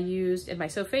that I used in my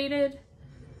So Faded,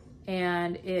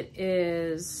 and it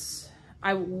is,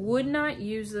 I would not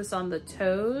use this on the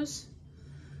toes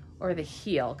or the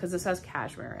heel because this has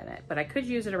cashmere in it, but I could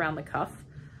use it around the cuff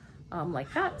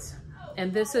like that.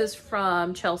 And this is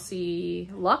from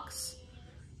Chelsea Luxe.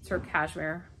 It's her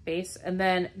cashmere base. And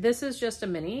then this is just a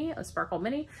mini, a sparkle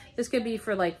mini. This could be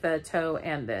for like the toe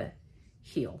and the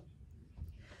heel.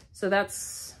 So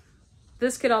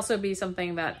this could also be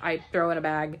something that I throw in a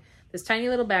bag, this tiny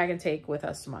little bag, and take with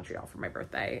us to Montreal for my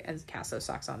birthday and cast those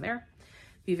socks on there.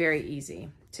 Be very easy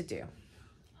to do.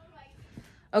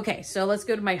 Okay, so let's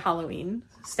go to my Halloween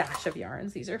stash of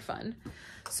yarns. These are fun.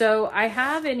 So I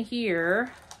have in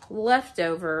here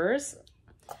leftovers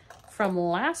from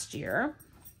last year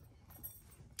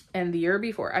and the year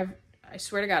before. I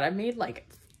swear to God, I've made like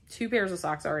 2 pairs of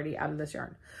socks already out of this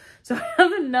yarn. So I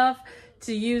have enough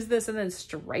to use this and then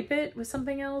stripe it with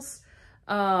something else.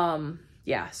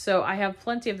 Yeah, so I have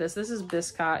plenty of this. This is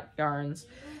Biscot yarns.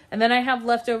 And then I have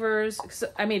leftovers.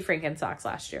 I made Franken socks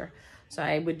last year, so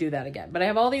I would do that again. But I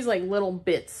have all these like little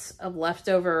bits of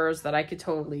leftovers that I could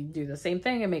totally do the same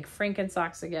thing and make Franken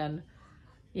socks again.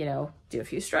 You know, do a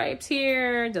few stripes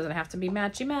here. It doesn't have to be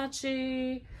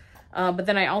matchy-matchy. But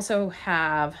then I also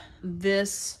have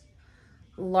this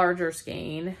larger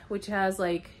skein, which has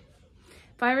like,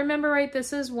 if I remember right,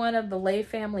 this is one of the Lay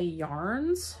family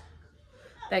yarns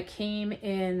that came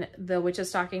in the Witch's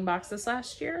Stocking box this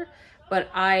last year, but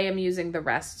I am using the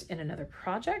rest in another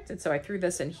project. And so I threw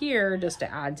this in here just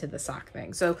to add to the sock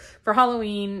thing. So for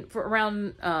Halloween, for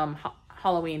around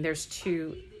Halloween, there's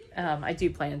 2, I do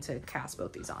plan to cast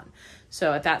both these on.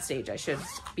 So at that stage, I should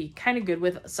be kind of good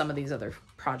with some of these other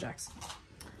projects.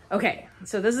 Okay,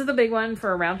 so this is the big one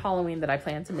for around Halloween that I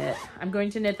plan to knit. I'm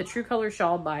going to knit the True Color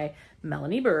Shawl by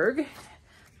Melanie Berg.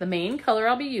 The main color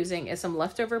I'll be using is some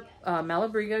leftover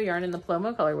Malabrigo yarn in the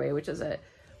Plomo colorway, which is a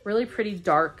really pretty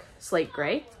dark slate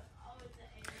gray.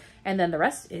 And then the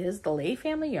rest is the Lay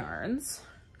Family Yarns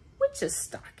Witch's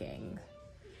Stocking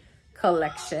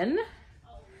collection.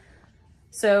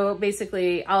 So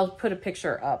basically, I'll put a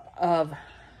picture up of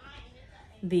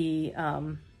the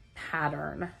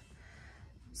pattern.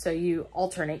 So you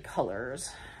alternate colors,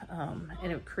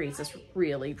 and it creates this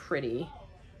really pretty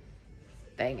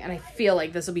thing. And I feel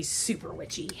like this will be super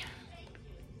witchy.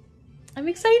 I'm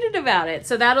excited about it.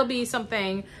 So that'll be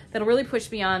something that'll really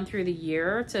push me on through the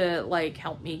year to like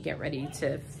help me get ready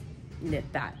to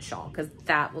knit that shawl, because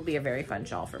that will be a very fun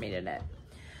shawl for me to knit.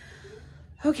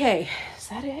 Okay, is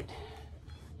that it?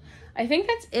 I think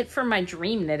that's it for my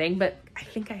dream knitting, but I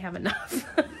think I have enough.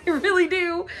 I really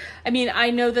do. I mean,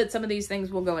 I know that some of these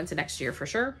things will go into next year for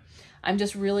sure. I'm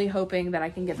just really hoping that I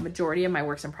can get the majority of my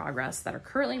works in progress that are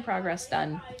currently in progress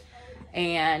done.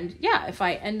 And yeah, if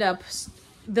I end up,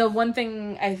 the one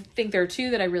thing, I think there are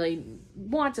 2 that I really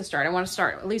want to start. I want to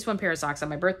start at least 1 pair of socks on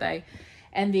my birthday.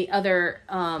 And the other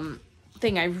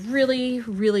thing I really,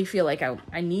 really feel like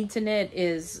I need to knit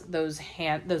is those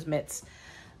mitts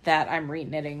that I'm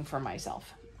re-knitting for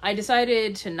myself. I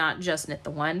decided to not just knit the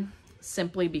one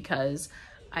simply because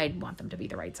I want them to be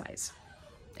the right size.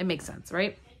 It makes sense,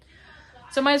 right?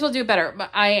 So might as well do it better.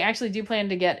 But I actually do plan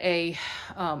to get a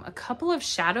couple of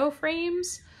shadow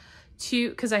frames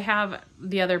because I have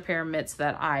the other pair of mitts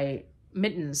that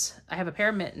mittens. I have a pair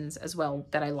of mittens as well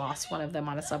that I lost one of them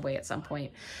on a subway at some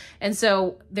point. And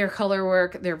so their color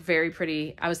work, they're very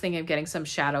pretty. I was thinking of getting some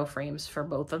shadow frames for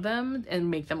both of them and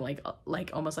make them like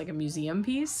almost like a museum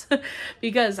piece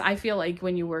because I feel like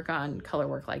when you work on color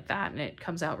work like that and it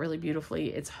comes out really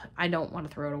beautifully, I don't want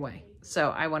to throw it away. So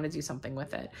I want to do something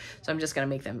with it. So I'm just going to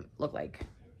make them look like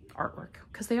artwork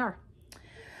because they are.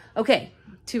 Okay,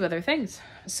 2 other things.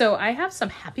 So I have some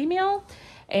Happy Mail.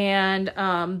 And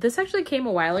this actually came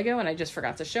a while ago and I just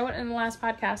forgot to show it in the last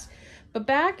podcast. But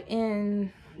back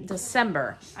in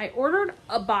December, I ordered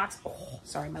a box. Oh,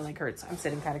 sorry, my leg hurts. I'm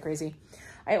sitting kind of crazy.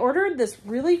 I ordered this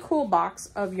really cool box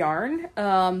of yarn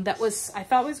that I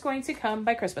thought was going to come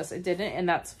by Christmas. It didn't, and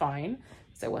that's fine.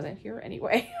 because I wasn't here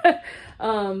anyway.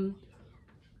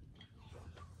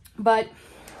 But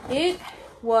it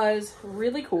was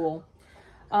really cool.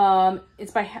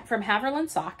 It's from Haverland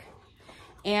Sock.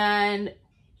 And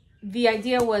the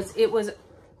idea was,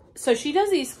 so she does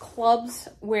these clubs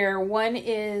where one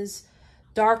is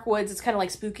dark woods. It's kind of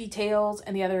like spooky tales.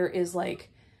 And the other is like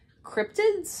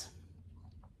cryptids.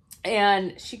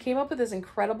 And she came up with this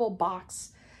incredible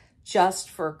box just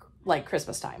for like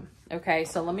Christmas time. Okay,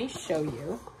 so let me show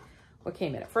you what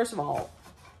came in it. First of all,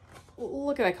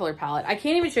 look at that color palette. I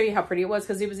can't even show you how pretty it was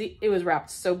because it was wrapped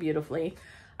so beautifully.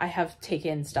 I have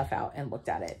taken stuff out and looked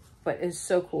at it, but it's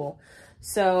so cool.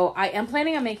 So I am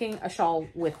planning on making a shawl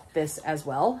with this as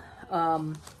well.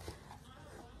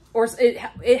 Or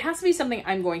it has to be something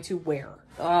I'm going to wear.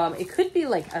 It could be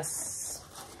like a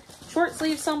short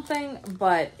sleeve something,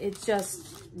 but it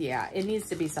just, yeah, it needs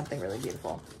to be something really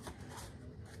beautiful.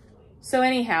 So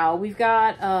anyhow, we've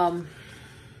got,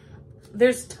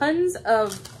 there's tons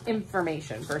of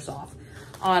information, first off,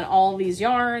 on all these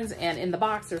yarns, and in the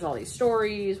box, there's all these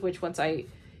stories, which once I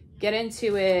get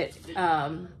into it,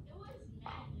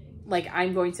 like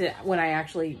I'm going to, when I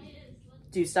actually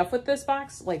do stuff with this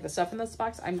box, like the stuff in this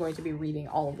box, I'm going to be reading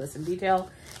all of this in detail,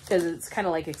 because it's kind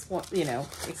of like, you know,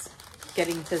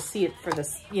 getting to see it for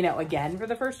this, you know, again for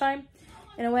the first time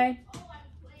in a way.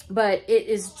 But it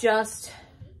is just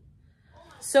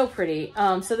so pretty.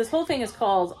 So this whole thing is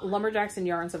called Lumberjacks and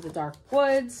Yarns of the Dark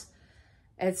Woods.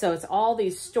 And so it's all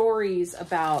these stories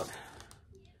about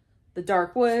the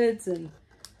dark woods and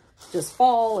just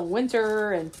fall and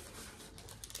winter. And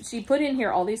she put in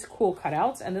here all these cool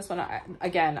cutouts. And this one,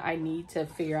 again, I need to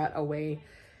figure out a way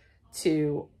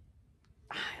to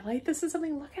highlight this as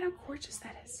something. Look at how gorgeous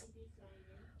that is.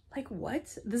 Like,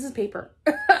 what? This is paper.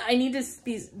 I need to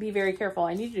be very careful.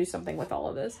 I need to do something with all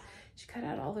of this. She cut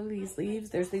out all of these leaves.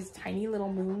 There's these tiny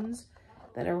little moons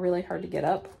that are really hard to get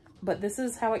up. But this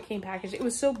is how it came packaged. It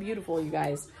was so beautiful, you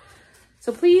guys.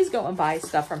 So please go and buy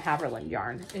stuff from Haverland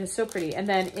Yarn. It is so pretty. And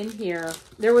then in here,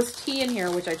 there was tea in here,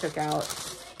 which I took out.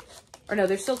 Or no,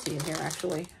 there's still tea in here,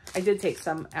 actually. I did take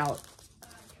some out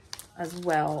as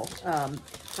well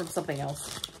from something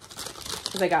else,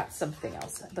 because I got something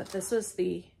else. But this is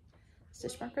the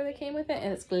stitch marker that came with it,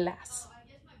 and it's glass.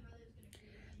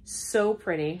 So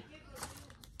pretty.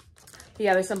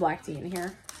 Yeah, there's some black tea in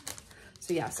here.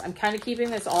 So yes, I'm kind of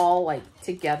keeping this all like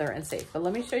together and safe. But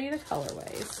let me show you the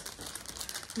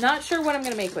colorways. Not sure what I'm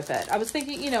going to make with it. I was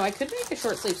thinking, you know, I could make a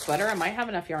short sleeve sweater. I might have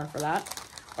enough yarn for that.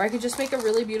 Or I could just make a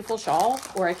really beautiful shawl.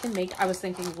 Or I can make, I was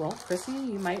thinking, well, Chrissy,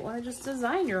 you might want to just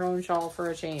design your own shawl for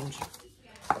a change.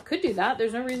 I could do that.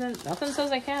 There's no reason. Nothing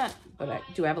says I can't. But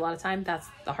do I have a lot of time? That's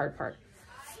the hard part.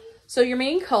 So your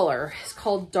main color is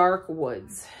called Dark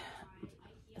Woods.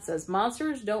 It says,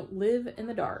 monsters don't live in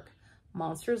the dark.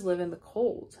 Monsters live in the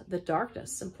cold. The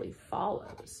darkness simply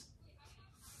follows.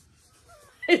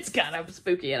 It's kind of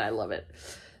spooky and I love it.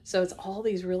 So it's all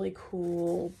these really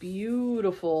cool,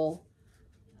 beautiful,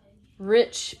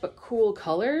 rich, but cool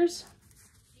colors.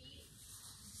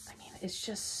 I mean, it's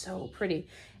just so pretty.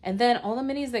 And then all the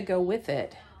minis that go with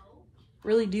it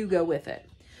really do go with it.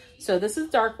 So this is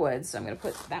Dark Woods. So I'm going to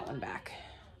put that one back.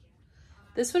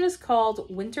 This one is called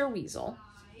Winter Weasel.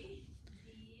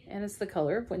 And it's the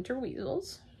color of winter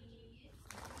weasels.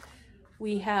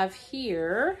 We have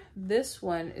here, this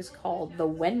one is called the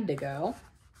Wendigo,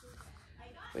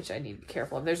 which I need to be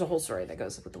careful of. There's a whole story that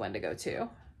goes with the Wendigo too,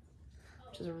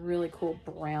 which is a really cool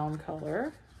brown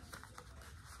color.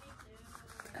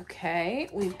 Okay,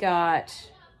 we've got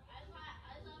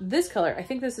this color. I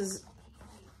think this is,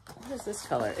 what is this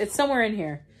color? It's somewhere in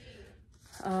here.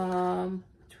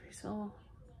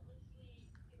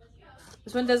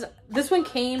 This one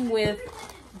came with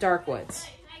Dark Woods,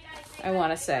 I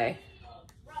want to say.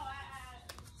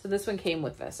 So this one came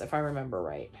with this, if I remember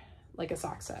right, like a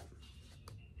sock set.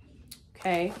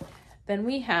 Okay, then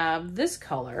we have this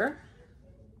color,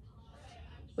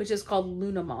 which is called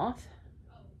Luna Moth.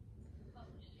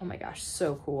 Oh my gosh,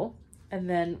 so cool. And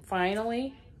then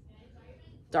finally,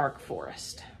 Dark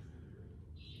Forest.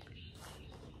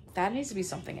 That needs to be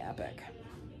something epic.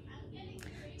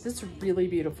 It's really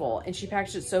beautiful, and she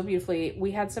packaged it so beautifully.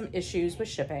 We had some issues with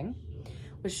shipping,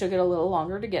 which took it a little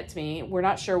longer to get to me. We're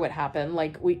not sure what happened.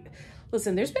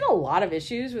 Listen, there's been a lot of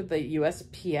issues with the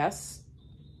USPS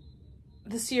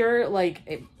this year.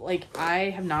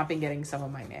 I have not been getting some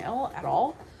of my mail at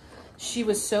all. She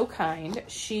was so kind.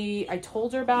 I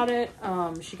told her about it.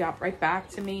 She got right back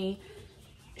to me.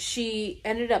 She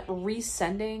ended up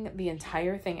resending the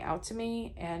entire thing out to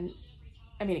me, and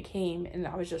I mean, it came, and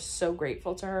I was just so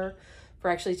grateful to her for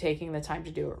actually taking the time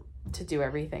to do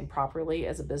everything properly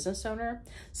as a business owner.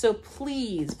 So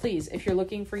please, please, if you're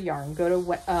looking for yarn, go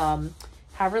to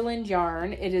Haverland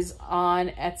Yarn. It is on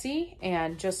Etsy,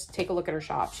 and just take a look at her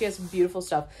shop. She has beautiful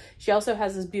stuff. She also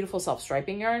has this beautiful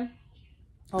self-striping yarn.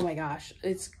 Oh my gosh,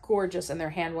 it's gorgeous, and they're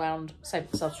hand-wound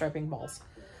self-striping balls.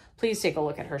 Please take a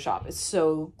look at her shop. It's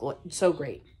so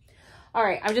great. All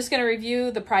right, I'm just going to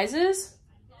review the prizes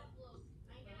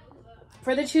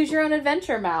for the Choose Your Own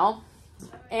Adventure, Mal.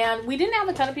 And we didn't have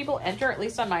a ton of people enter, at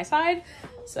least on my side.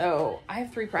 So I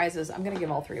have 3 prizes. I'm going to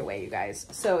give all 3 away, you guys.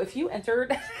 So if you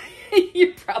entered,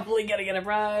 you're probably going to get a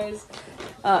prize.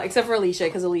 Except for Alicia,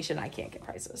 because Alicia and I can't get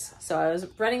prizes. So I was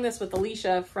running this with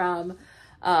Alicia from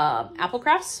Apple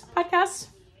Crafts podcast.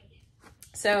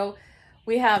 So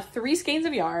we have 3 skeins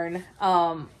of yarn.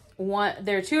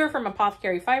 There are 2 are from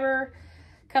Apothecary Fiber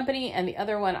Company, and the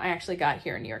other one I actually got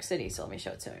here in New York City. So let me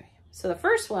show it to you. So the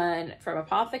first one from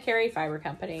Apothecary Fiber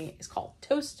Company is called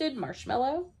Toasted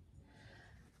Marshmallow.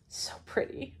 So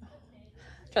pretty.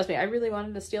 Trust me, I really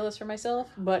wanted to steal this for myself,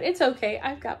 but it's okay.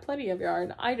 I've got plenty of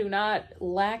yarn. I do not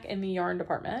lack in the yarn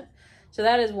department. So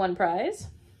that is 1 prize.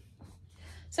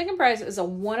 Second prize is a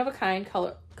one-of-a-kind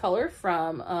color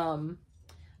from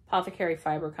Apothecary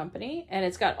Fiber Company. And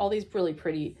it's got all these really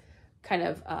pretty kind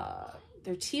of,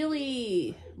 they're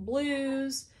tealy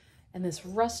blues and this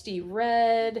rusty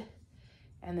red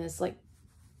and this like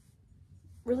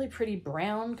really pretty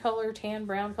brown color, tan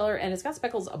brown color. And it's got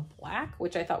speckles of black,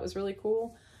 which I thought was really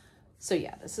cool. So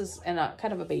yeah, this is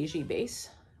kind of a beigey base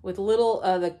with little,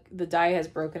 the dye has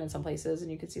broken in some places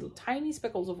and you can see tiny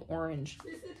speckles of orange.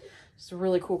 It's a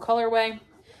really cool colorway.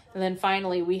 And then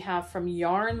finally we have from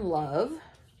Yarn Love,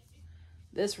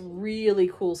 this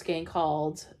really cool skein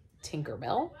called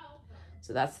Tinkerbell.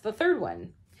 So that's the 3rd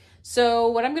one. So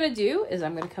what I'm going to do is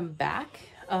I'm going to come back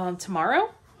tomorrow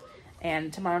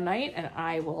night, and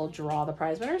I will draw the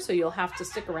prize winner. So you'll have to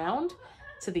stick around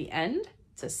to the end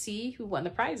to see who won the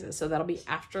prizes. So that'll be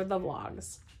after the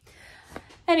vlogs.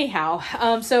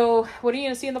 Anyhow, so what are you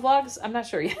going to see in the vlogs? I'm not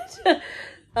sure yet.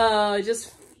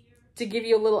 Just to give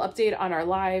you a little update on our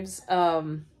lives.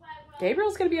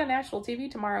 Gabriel's going to be on national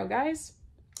TV tomorrow, guys.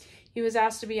 He was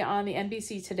asked to be on the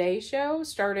NBC Today show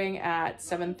starting at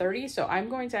 7:30. So I'm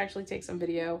going to actually take some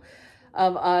video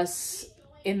of us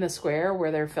in the square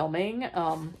where they're filming.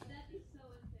 And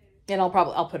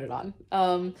I'll put it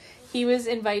on. He was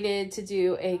invited to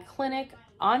do a clinic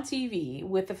on TV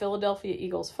with the Philadelphia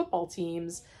Eagles football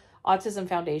team's Autism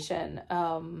Foundation.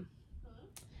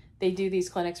 They do these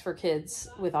clinics for kids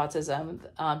with autism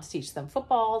to teach them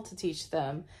football, to teach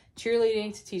them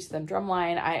cheerleading, to teach them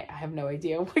drumline. I have no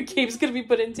idea what game's going to be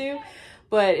put into,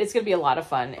 but it's going to be a lot of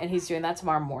fun. And he's doing that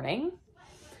tomorrow morning.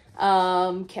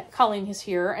 Colleen is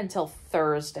here until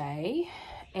Thursday,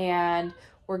 and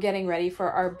we're getting ready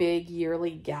for our big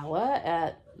yearly gala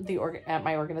at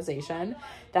my organization.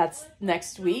 That's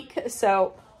next week.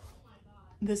 So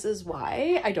this is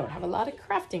why I don't have a lot of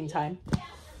crafting time.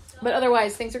 But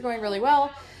otherwise, things are going really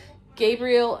well.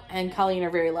 Gabriel and Colleen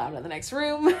are very loud in the next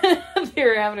room.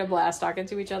 They're having a blast talking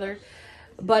to each other.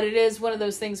 But it is one of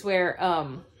those things where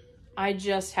I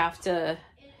just have to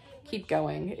keep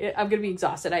going. I'm going to be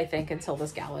exhausted, I think, until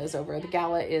this gala is over. The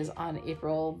gala is on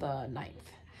April the 9th.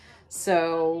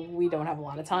 So we don't have a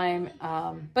lot of time.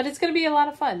 But it's going to be a lot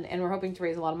of fun. And we're hoping to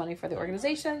raise a lot of money for the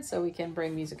organization so we can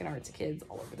bring music and art to kids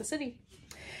all over the city.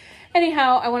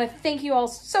 Anyhow, I want to thank you all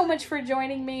so much for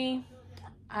joining me.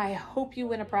 I hope you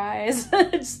win a prize.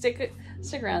 Stick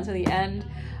around to the end.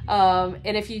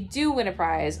 And if you do win a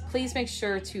prize, please make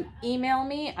sure to email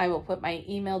me. I will put my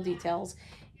email details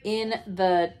in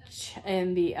the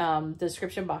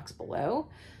description box below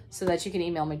so that you can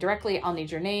email me directly. I'll need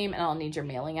your name and I'll need your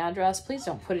mailing address. Please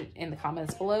don't put it in the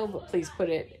comments below, but please put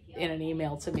it in an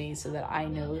email to me so that I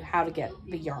know how to get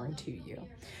the yarn to you.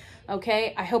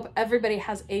 Okay, I hope everybody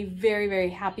has a very, very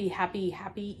happy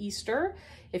Easter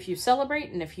if you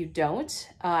celebrate, and if you don't,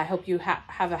 I hope you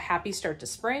have a happy start to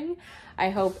spring.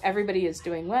 I hope everybody is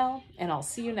doing well, and I'll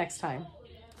see you next time.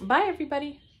 Bye,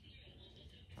 everybody.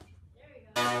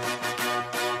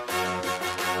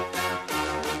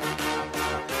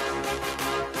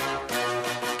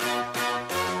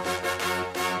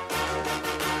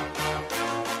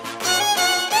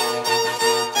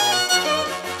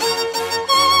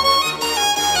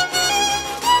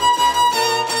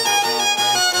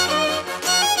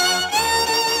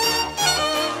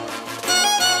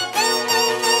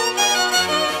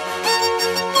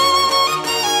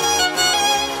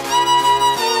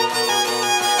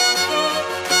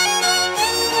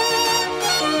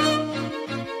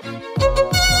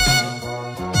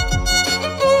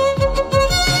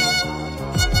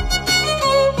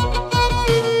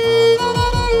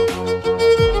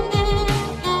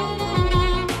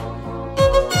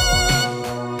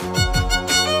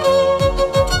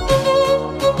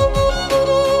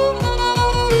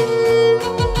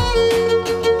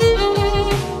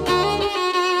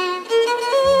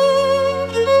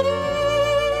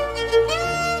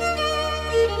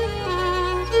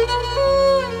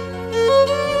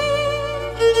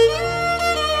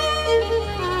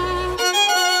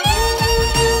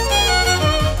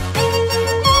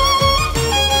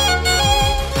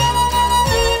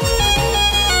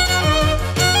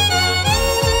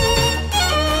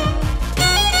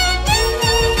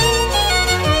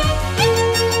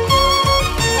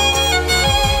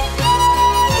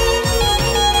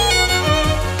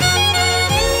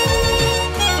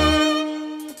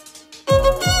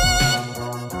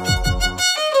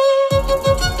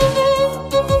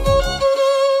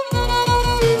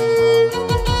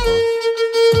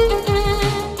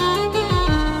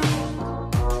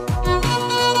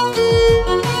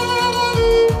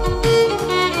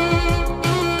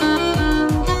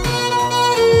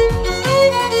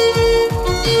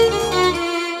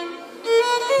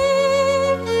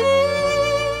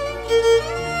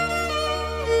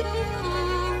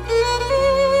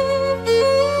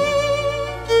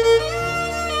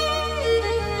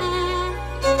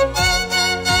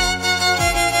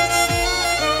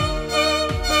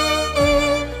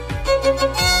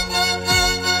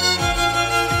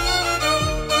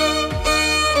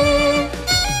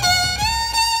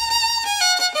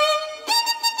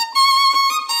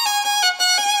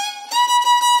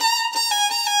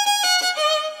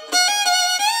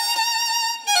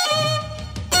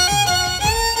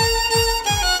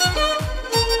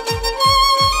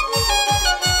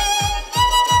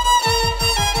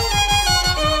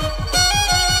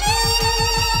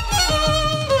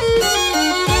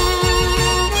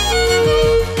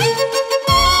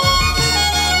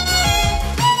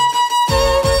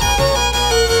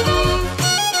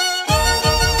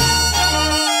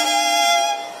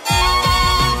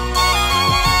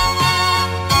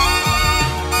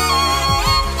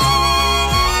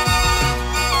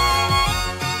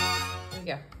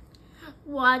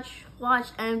 watch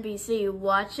NBC.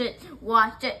 Watch it.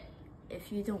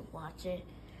 If you don't watch it,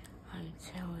 I'm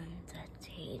telling the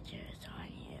teachers on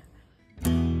you.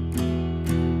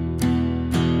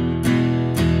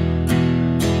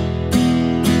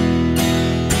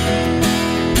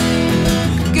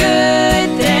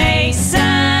 Good day,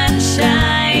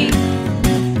 sunshine.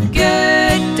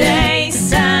 Good day,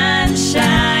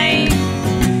 sunshine.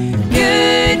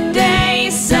 Good day,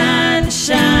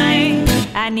 sunshine.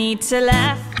 I need to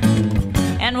laugh,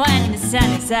 and when the sun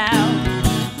is out,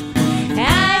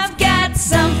 I've got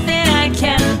something I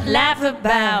can laugh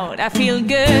about. I feel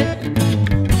good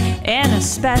in a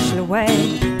special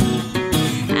way.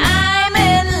 I'm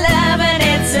in love and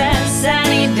it's a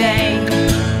sunny day.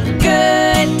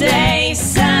 Good day,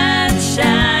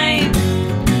 sunshine.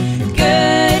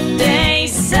 Good day,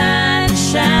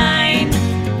 sunshine.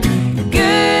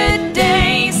 Good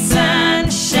day,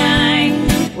 sunshine.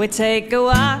 We take a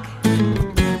walk,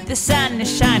 the sun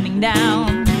is shining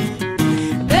down.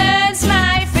 Burns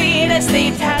my feet as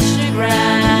they touch the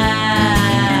ground.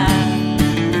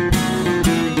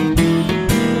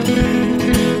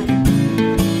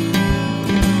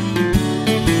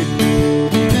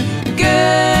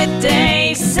 Good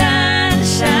day,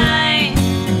 sunshine.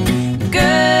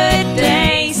 Good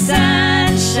day,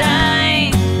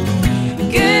 sunshine.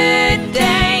 Good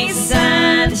day,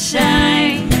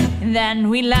 sunshine. And then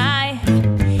we lie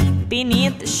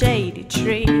beneath the shady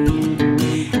tree.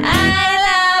 I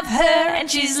love her and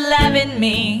she's loving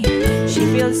me. She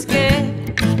feels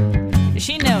good,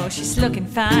 she knows she's looking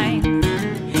fine.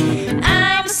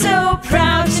 I'm so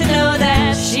proud to know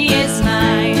that she is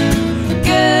mine.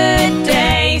 Good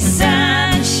day,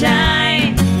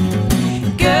 sunshine.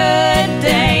 Good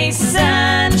day,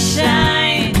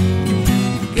 sunshine.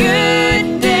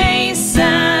 Good day,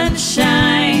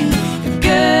 sunshine.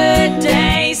 Good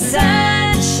day,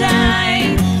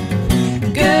 sunshine.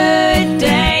 Good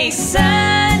day,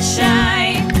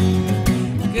 sunshine.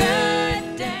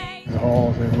 Good day. The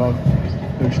halls, they love.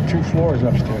 There's 2 floors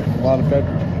upstairs, a lot of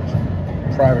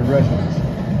bedrooms, private residence,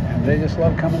 and they just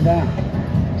love coming down.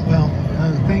 Well,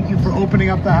 thank you for opening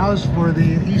up the house for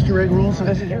the Easter egg rolls.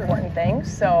 This is an important thing,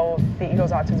 so the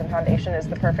Eagles Autism Foundation is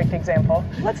the perfect example.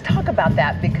 Let's talk about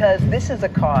that, because this is a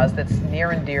cause that's near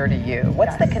and dear to you.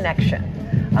 What's the connection?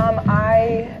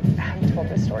 I have told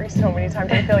this story so many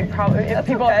times. I feel like probably if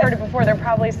people have heard it before, they're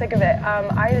probably sick of it.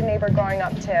 I had a neighbor growing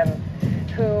up, Tim,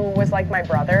 who was like my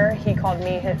brother. He called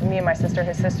me and my sister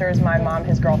his sisters, my mom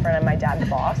his girlfriend, and my dad the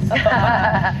boss.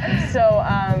 So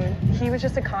he was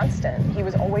just a constant. He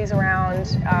was always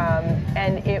around,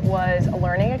 and it was a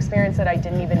learning experience that I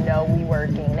didn't even know we were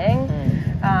gaining.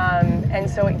 And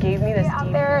so it gave me this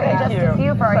out there, and just a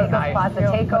few for our Eagles Plaza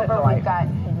takeover. We've got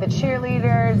the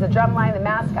cheerleaders, the drumline, the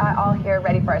mascot, all here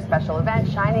ready for our special event,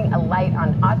 shining a light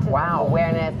on autism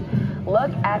awareness.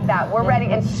 Look at that. We're ready,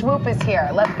 and Swoop is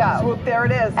here. Let's go. Swoop, there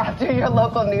it is. After your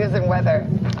local news and weather.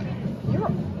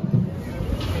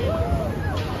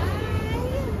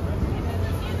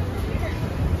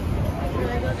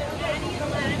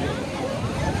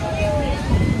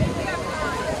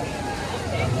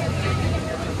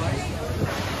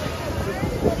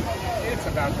 It's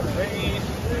about to rain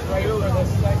right over the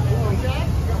site.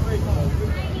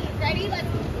 Ready? Let's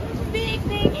big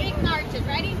marches.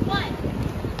 Ready? 1,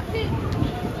 2,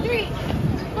 3,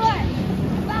 4,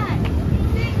 5,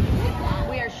 6.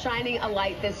 We are shining a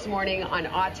light this morning on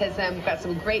autism. We've got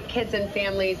some great kids and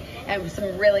families and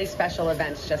some really special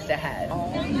events just ahead.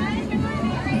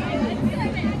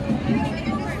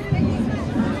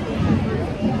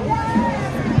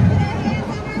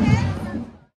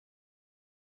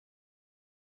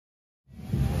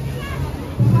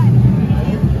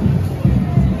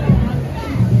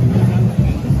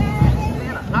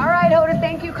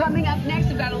 Coming up next,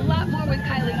 we've got a lot more with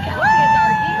Kylie Kelly as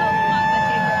our Eagles Plaza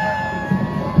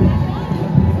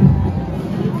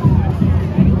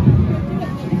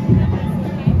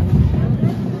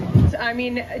takeover. I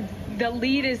mean, the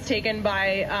lead is taken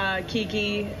by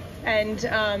Kiki, and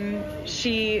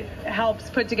she helps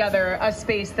put together a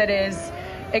space that is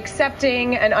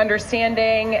accepting and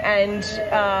understanding and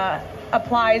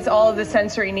applies all of the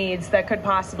sensory needs that could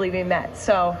possibly be met.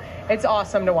 So it's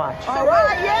awesome to watch. All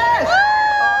right, yes!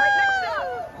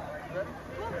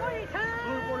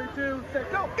 Blue 42, say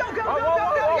go, go, go, go, go,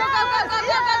 go,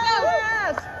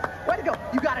 Yes! Way to go.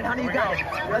 You got it, honey, you got it.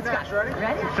 Let's go.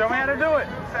 Ready? Show me how to do it.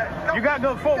 You got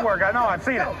good footwork. I know, I've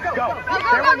seen it. Go. Go, go, go,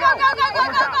 go, go, go,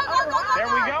 go, go. There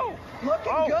we go.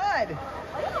 Looking good.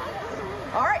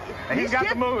 All right. He's got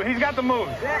the move. He's got the move.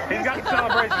 He's got the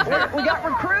celebrations here. We got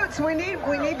recruits. We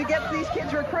need to get these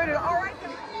kids recruited. All right.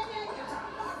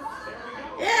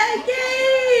 Yeah,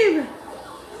 Gabe!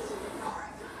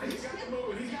 He's got the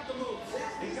move. He's got the move.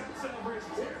 He's got the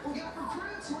celebrations here. We got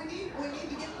recruits. We need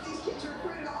to get these kids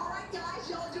recruited. All right, guys,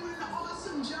 y'all doing an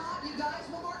awesome job. You guys,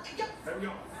 one more. Go. There we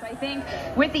go. I think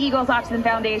with the Eagles Autism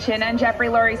Foundation and Jeffrey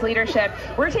Lurie's leadership,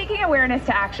 we're taking awareness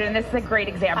to action, and this is a great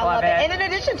example of it. And in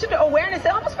addition to the awareness,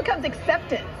 it almost becomes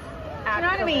acceptance. You know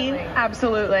what I mean?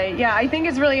 Absolutely. Yeah, I think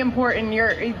it's really important.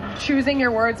 You're choosing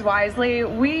your words wisely.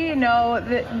 We know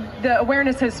that the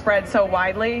awareness has spread so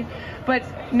widely, but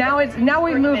now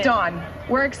we've moved on.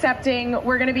 We're accepting.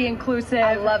 We're going to be inclusive.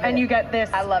 I love it. And you get this.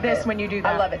 I love this when you do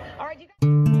that. I love it. All right.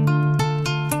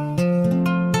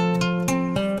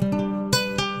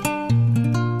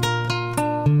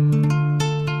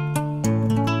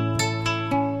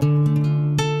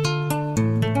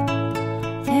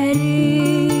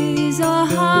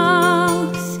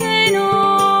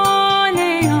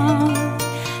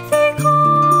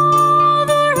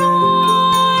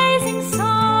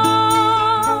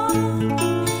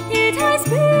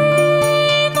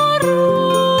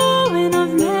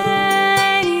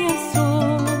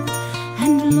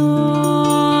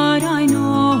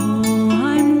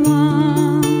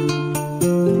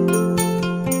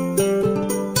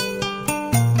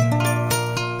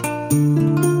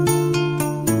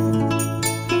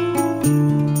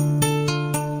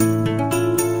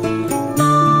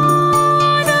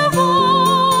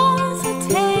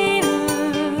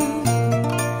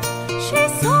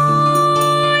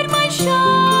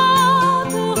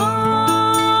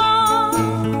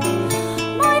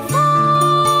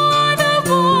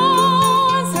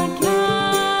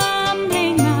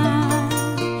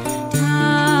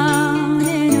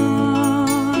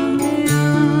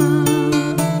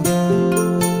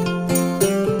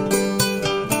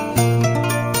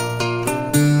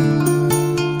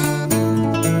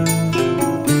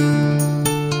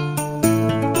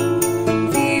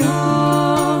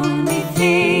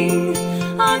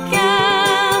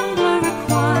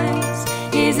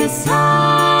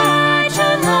 Such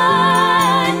a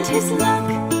land, his luck,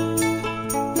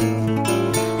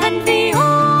 and the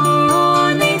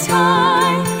only time